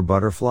looking for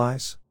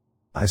butterflies?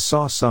 I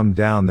saw some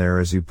down there,"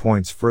 as he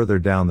points further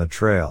down the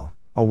trail,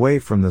 away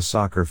from the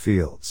soccer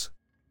fields.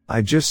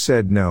 I just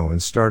said no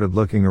and started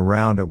looking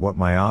around at what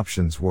my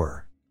options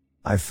were.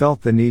 I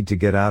felt the need to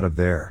get out of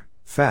there,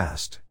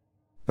 fast.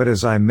 But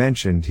as I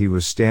mentioned, he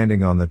was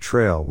standing on the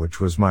trail,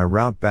 which was my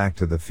route back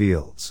to the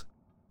fields.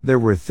 There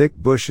were thick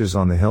bushes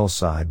on the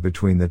hillside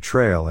between the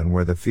trail and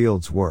where the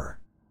fields were.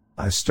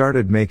 I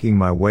started making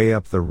my way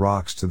up the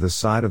rocks to the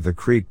side of the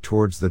creek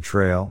towards the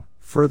trail,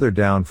 further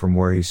down from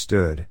where he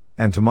stood,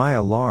 and to my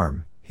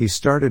alarm, he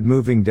started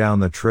moving down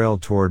the trail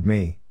toward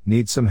me.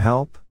 "Need some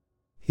help?"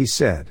 he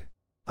said.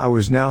 I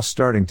was now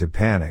starting to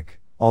panic.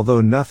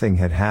 Although nothing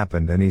had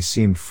happened and he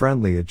seemed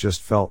friendly, it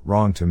just felt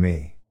wrong to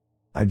me.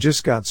 I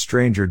just got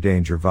stranger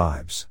danger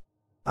vibes.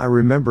 I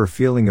remember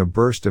feeling a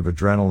burst of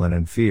adrenaline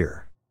and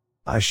fear.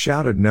 I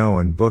shouted no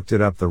and booked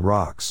it up the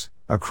rocks,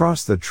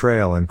 across the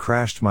trail, and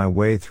crashed my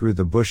way through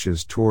the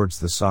bushes towards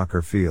the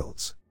soccer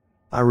fields.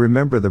 I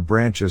remember the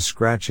branches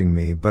scratching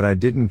me, but I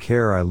didn't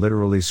care. I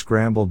literally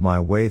scrambled my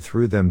way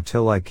through them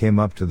till I came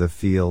up to the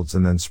fields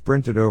and then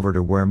sprinted over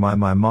to where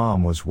my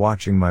mom was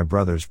watching my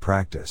brothers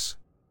practice.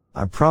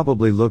 I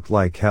probably looked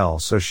like hell,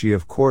 so she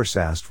of course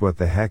asked what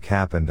the heck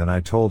happened, and I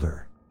told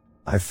her.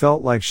 I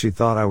felt like she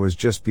thought I was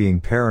just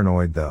being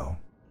paranoid though.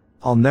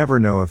 I'll never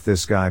know if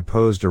this guy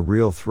posed a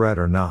real threat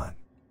or not.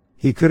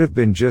 He could have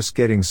been just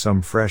getting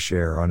some fresh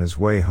air on his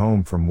way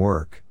home from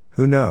work,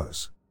 who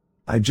knows?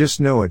 I just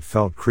know it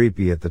felt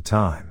creepy at the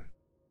time.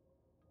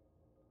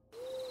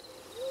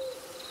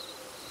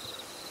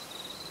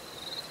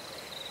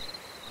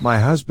 My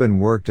husband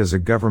worked as a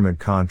government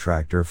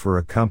contractor for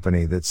a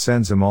company that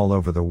sends him all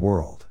over the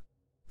world.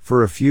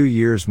 For a few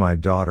years my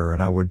daughter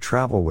and I would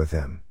travel with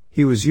him.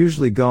 He was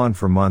usually gone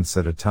for months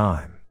at a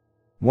time.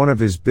 One of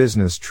his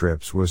business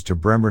trips was to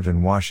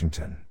Bremerton,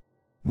 Washington.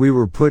 We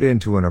were put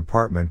into an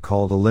apartment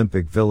called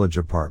Olympic Village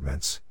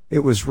Apartments. It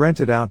was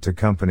rented out to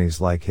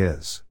companies like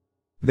his.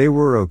 They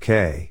were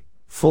okay,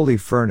 fully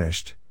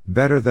furnished,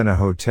 better than a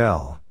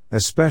hotel,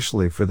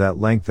 especially for that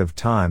length of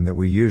time that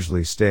we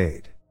usually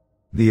stayed.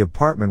 The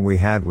apartment we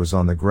had was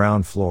on the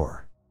ground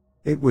floor.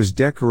 It was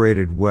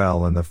decorated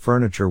well and the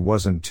furniture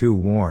wasn't too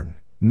worn.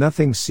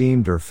 Nothing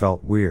seemed or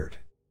felt weird.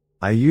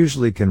 I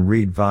usually can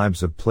read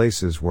vibes of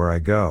places where I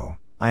go.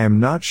 I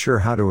am not sure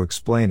how to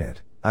explain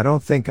it. I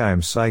don't think I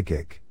am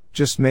psychic,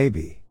 just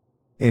maybe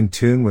in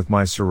tune with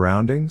my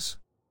surroundings.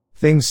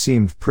 Things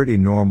seemed pretty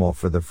normal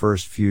for the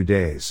first few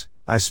days.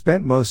 I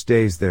spent most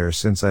days there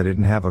since I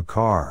didn't have a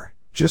car,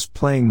 just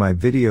playing my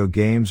video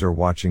games or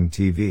watching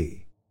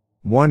TV.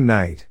 One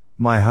night,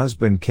 my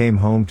husband came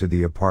home to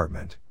the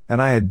apartment,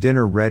 and I had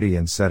dinner ready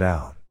and set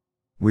out.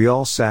 We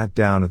all sat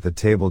down at the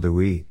table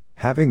to eat,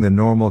 having the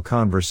normal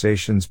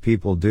conversations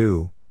people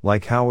do,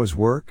 like "How was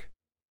work?"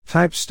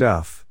 type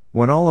stuff,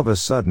 when all of a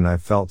sudden I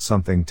felt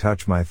something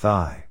touch my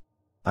thigh.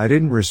 I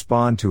didn't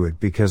respond to it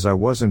because I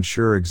wasn't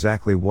sure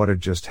exactly what had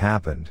just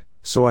happened,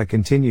 so I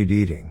continued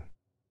eating.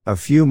 A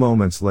few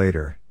moments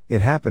later,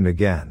 it happened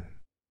again.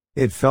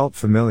 It felt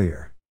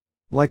familiar.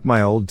 Like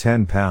my old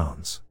 10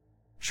 pounds.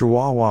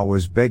 Chihuahua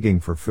was begging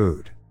for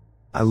food.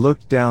 I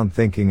looked down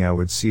thinking I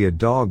would see a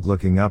dog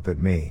looking up at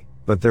me,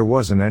 but there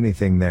wasn't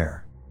anything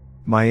there.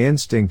 My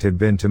instinct had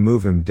been to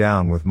move him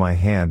down with my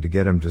hand to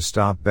get him to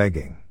stop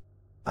begging.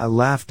 I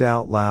laughed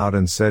out loud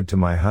and said to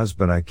my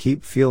husband, "I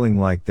keep feeling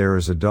like there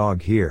is a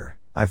dog here."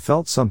 I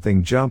felt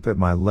something jump at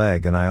my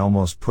leg and I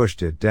almost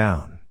pushed it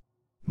down.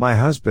 My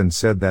husband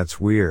said, "That's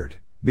weird,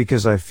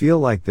 because I feel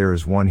like there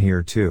is one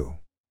here too."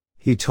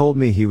 He told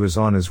me he was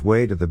on his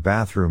way to the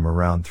bathroom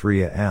around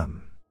 3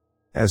 a.m.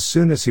 As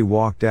soon as he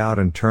walked out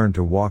and turned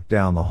to walk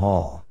down the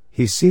hall,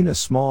 he seen a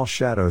small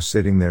shadow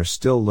sitting there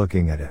still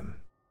looking at him.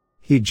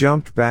 He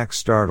jumped back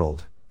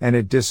startled, and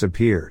it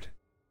disappeared.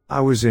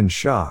 I was in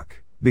shock,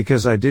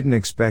 because I didn't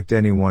expect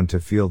anyone to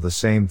feel the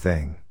same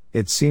thing.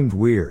 It seemed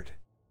weird.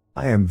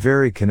 I am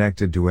very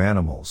connected to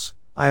animals.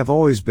 I have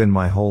always been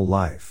my whole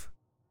life.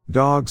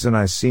 Dogs and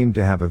I seem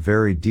to have a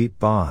very deep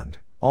bond,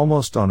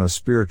 almost on a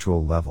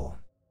spiritual level.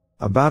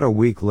 About a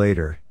week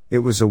later, it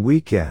was a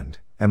weekend,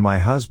 and my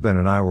husband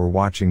and I were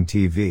watching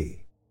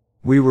TV.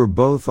 We were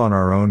both on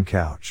our own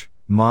couch.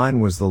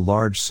 Mine was the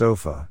large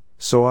sofa,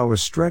 so I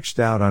was stretched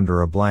out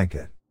under a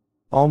blanket.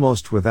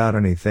 Almost without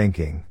any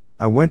thinking,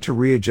 I went to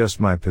readjust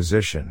my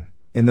position.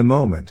 In the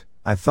moment,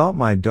 I thought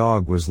my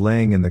dog was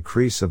laying in the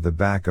crease of the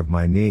back of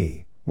my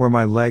knee, where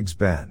my legs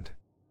bend.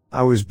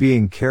 I was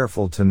being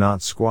careful to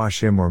not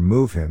squash him or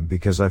move him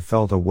because I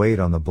felt a weight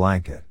on the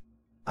blanket.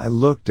 I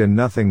looked and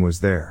nothing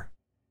was there.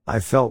 I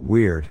felt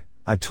weird.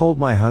 I told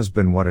my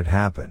husband what had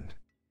happened.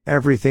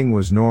 Everything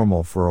was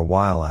normal for a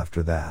while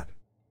after that.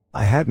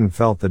 I hadn't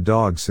felt the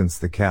dog since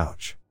the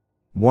couch.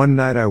 One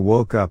night I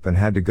woke up and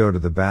had to go to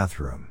the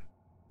bathroom.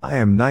 I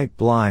am night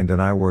blind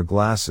and I wear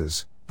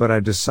glasses, but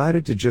I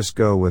decided to just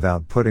go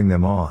without putting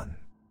them on.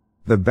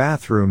 The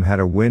bathroom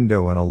had a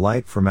window and a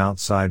light from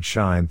outside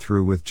shine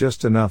through with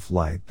just enough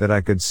light that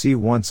I could see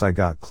once I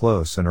got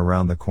close and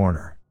around the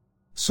corner.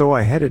 So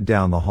I headed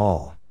down the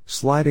hall,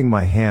 sliding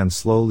my hand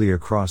slowly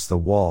across the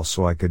wall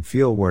so I could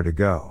feel where to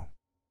go.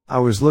 I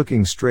was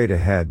looking straight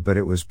ahead, but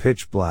it was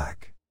pitch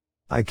black.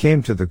 I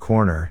came to the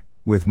corner,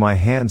 with my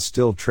hand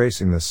still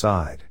tracing the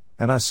side,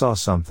 and I saw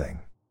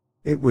something.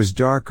 It was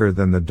darker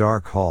than the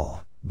dark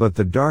hall, but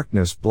the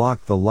darkness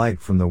blocked the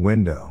light from the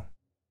window.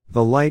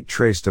 The light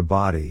traced a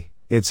body.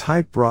 Its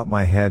height brought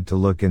my head to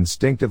look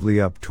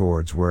instinctively up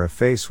towards where a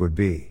face would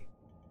be.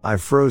 I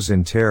froze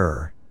in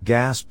terror,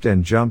 gasped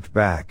and jumped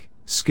back,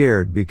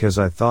 scared because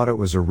I thought it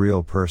was a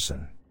real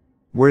person.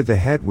 Where the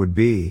head would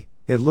be,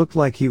 it looked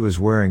like he was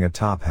wearing a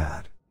top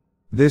hat.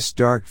 This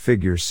dark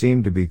figure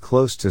seemed to be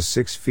close to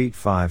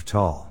 6'5"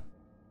 tall.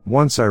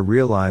 Once I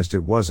realized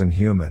it wasn't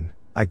human,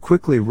 I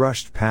quickly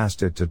rushed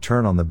past it to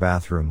turn on the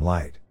bathroom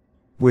light.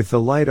 With the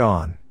light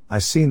on, I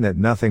seen that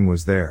nothing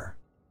was there.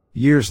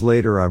 Years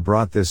later I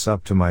brought this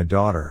up to my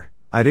daughter.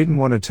 I didn't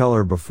want to tell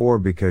her before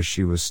because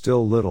she was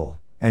still little,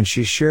 and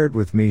she shared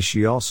with me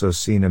she also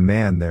seen a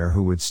man there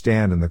who would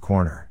stand in the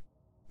corner.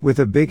 With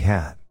a big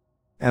hat.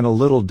 And a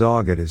little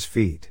dog at his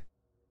feet.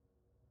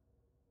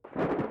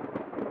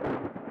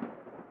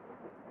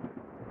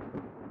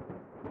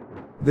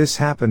 This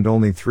happened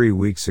only 3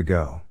 weeks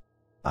ago.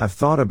 I've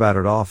thought about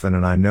it often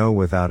and I know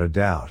without a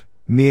doubt,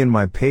 me and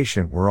my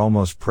patient were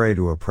almost prey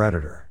to a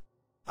predator.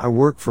 I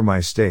work for my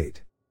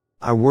state.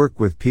 I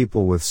work with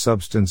people with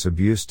substance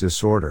abuse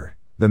disorder,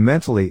 the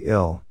mentally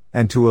ill,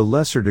 and to a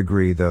lesser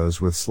degree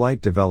those with slight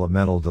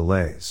developmental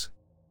delays.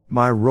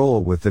 My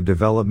role with the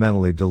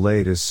developmentally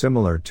delayed is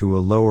similar to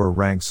a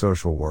lower-ranked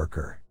social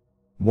worker.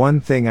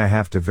 One thing I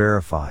have to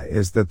verify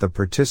is that the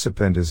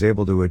participant is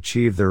able to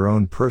achieve their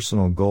own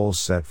personal goals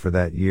set for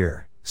that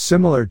year,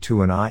 similar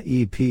to an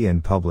IEP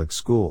in public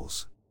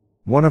schools.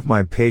 One of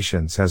my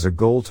patients has a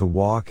goal to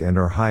walk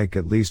and/or hike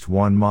at least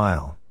 1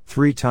 mile,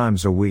 3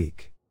 times a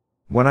week.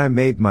 When I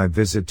made my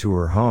visit to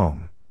her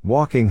home,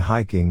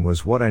 hiking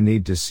was what I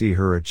need to see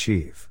her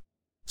achieve.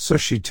 So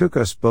she took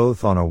us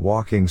both on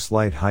a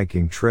slight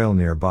hiking trail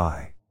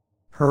nearby.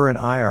 Her and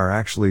I are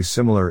actually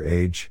similar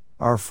age,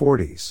 our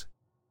 40s.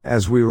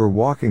 As we were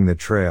walking the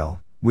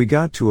trail, we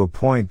got to a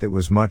point that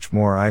was much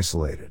more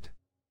isolated.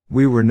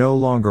 We were no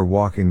longer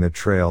walking the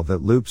trail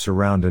that loops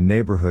around a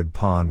neighborhood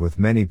pond with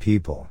many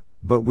people,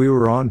 but we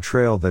were on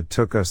trail that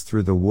took us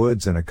through the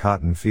woods and a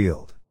cotton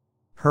field.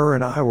 Her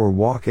and I were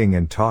walking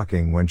and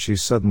talking when she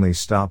suddenly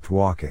stopped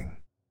walking.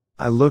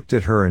 I looked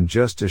at her and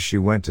just as she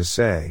went to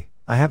say,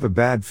 "I have a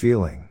bad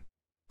feeling,"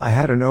 I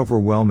had an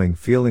overwhelming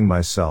feeling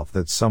myself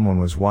that someone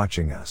was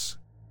watching us.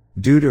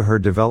 Due to her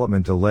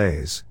development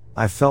delays,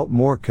 I felt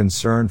more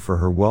concern for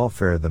her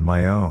welfare than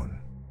my own.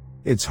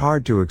 It's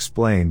hard to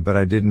explain, but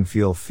I didn't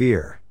feel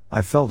fear.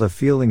 I felt a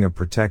feeling of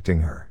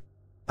protecting her.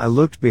 I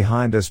looked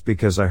behind us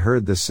because I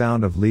heard the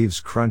sound of leaves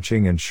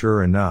crunching, and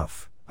sure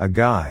enough, a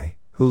guy,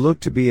 who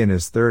looked to be in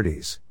his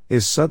 30s,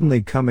 is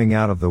suddenly coming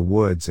out of the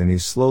woods and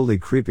he's slowly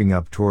creeping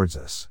up towards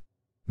us.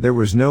 There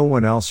was no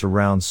one else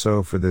around,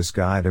 so for this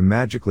guy to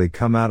magically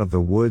come out of the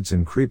woods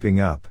and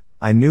creeping up,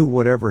 I knew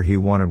whatever he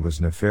wanted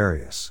was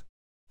nefarious.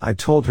 I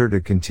told her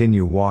to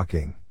continue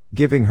walking,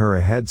 giving her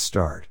a head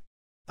start.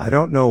 I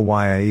don't know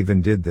why I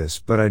even did this,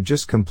 but I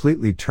just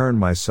completely turned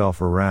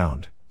myself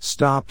around,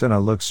 stopped, and I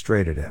looked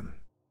straight at him.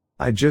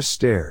 I just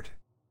stared.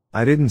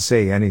 I didn't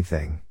say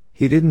anything.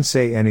 He didn't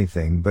say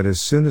anything, but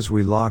as soon as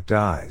we locked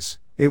eyes,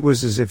 it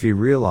was as if he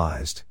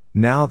realized,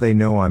 now they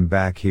know I'm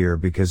back here,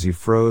 because he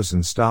froze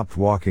and stopped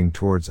walking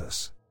towards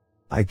us.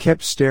 I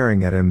kept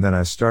staring at him, then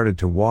I started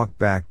to walk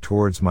back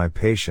towards my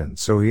patient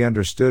so he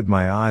understood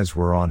my eyes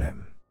were on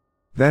him.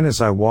 Then as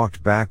I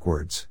walked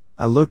backwards,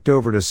 I looked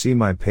over to see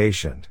my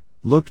patient,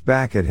 looked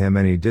back at him,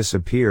 and he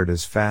disappeared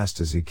as fast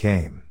as he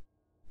came.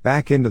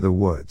 Back into the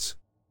woods.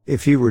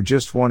 If he were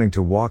just wanting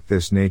to walk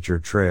this nature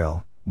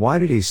trail, why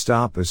did he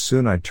stop as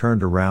soon as I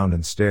turned around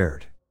and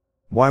stared?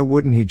 Why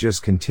wouldn't he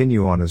just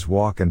continue on his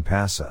walk and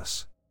pass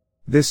us?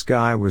 This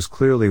guy was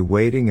clearly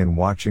waiting and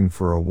watching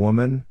for a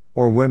woman,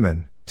 or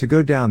women, to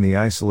go down the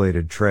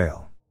isolated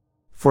trail.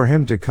 For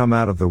him to come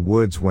out of the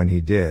woods when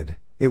he did,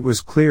 it was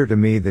clear to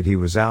me that he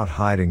was out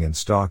hiding and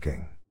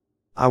stalking.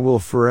 I will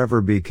forever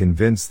be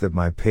convinced that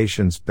my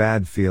patient's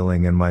bad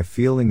feeling and my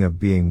feeling of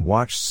being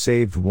watched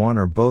saved one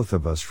or both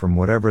of us from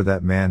whatever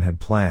that man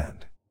had planned.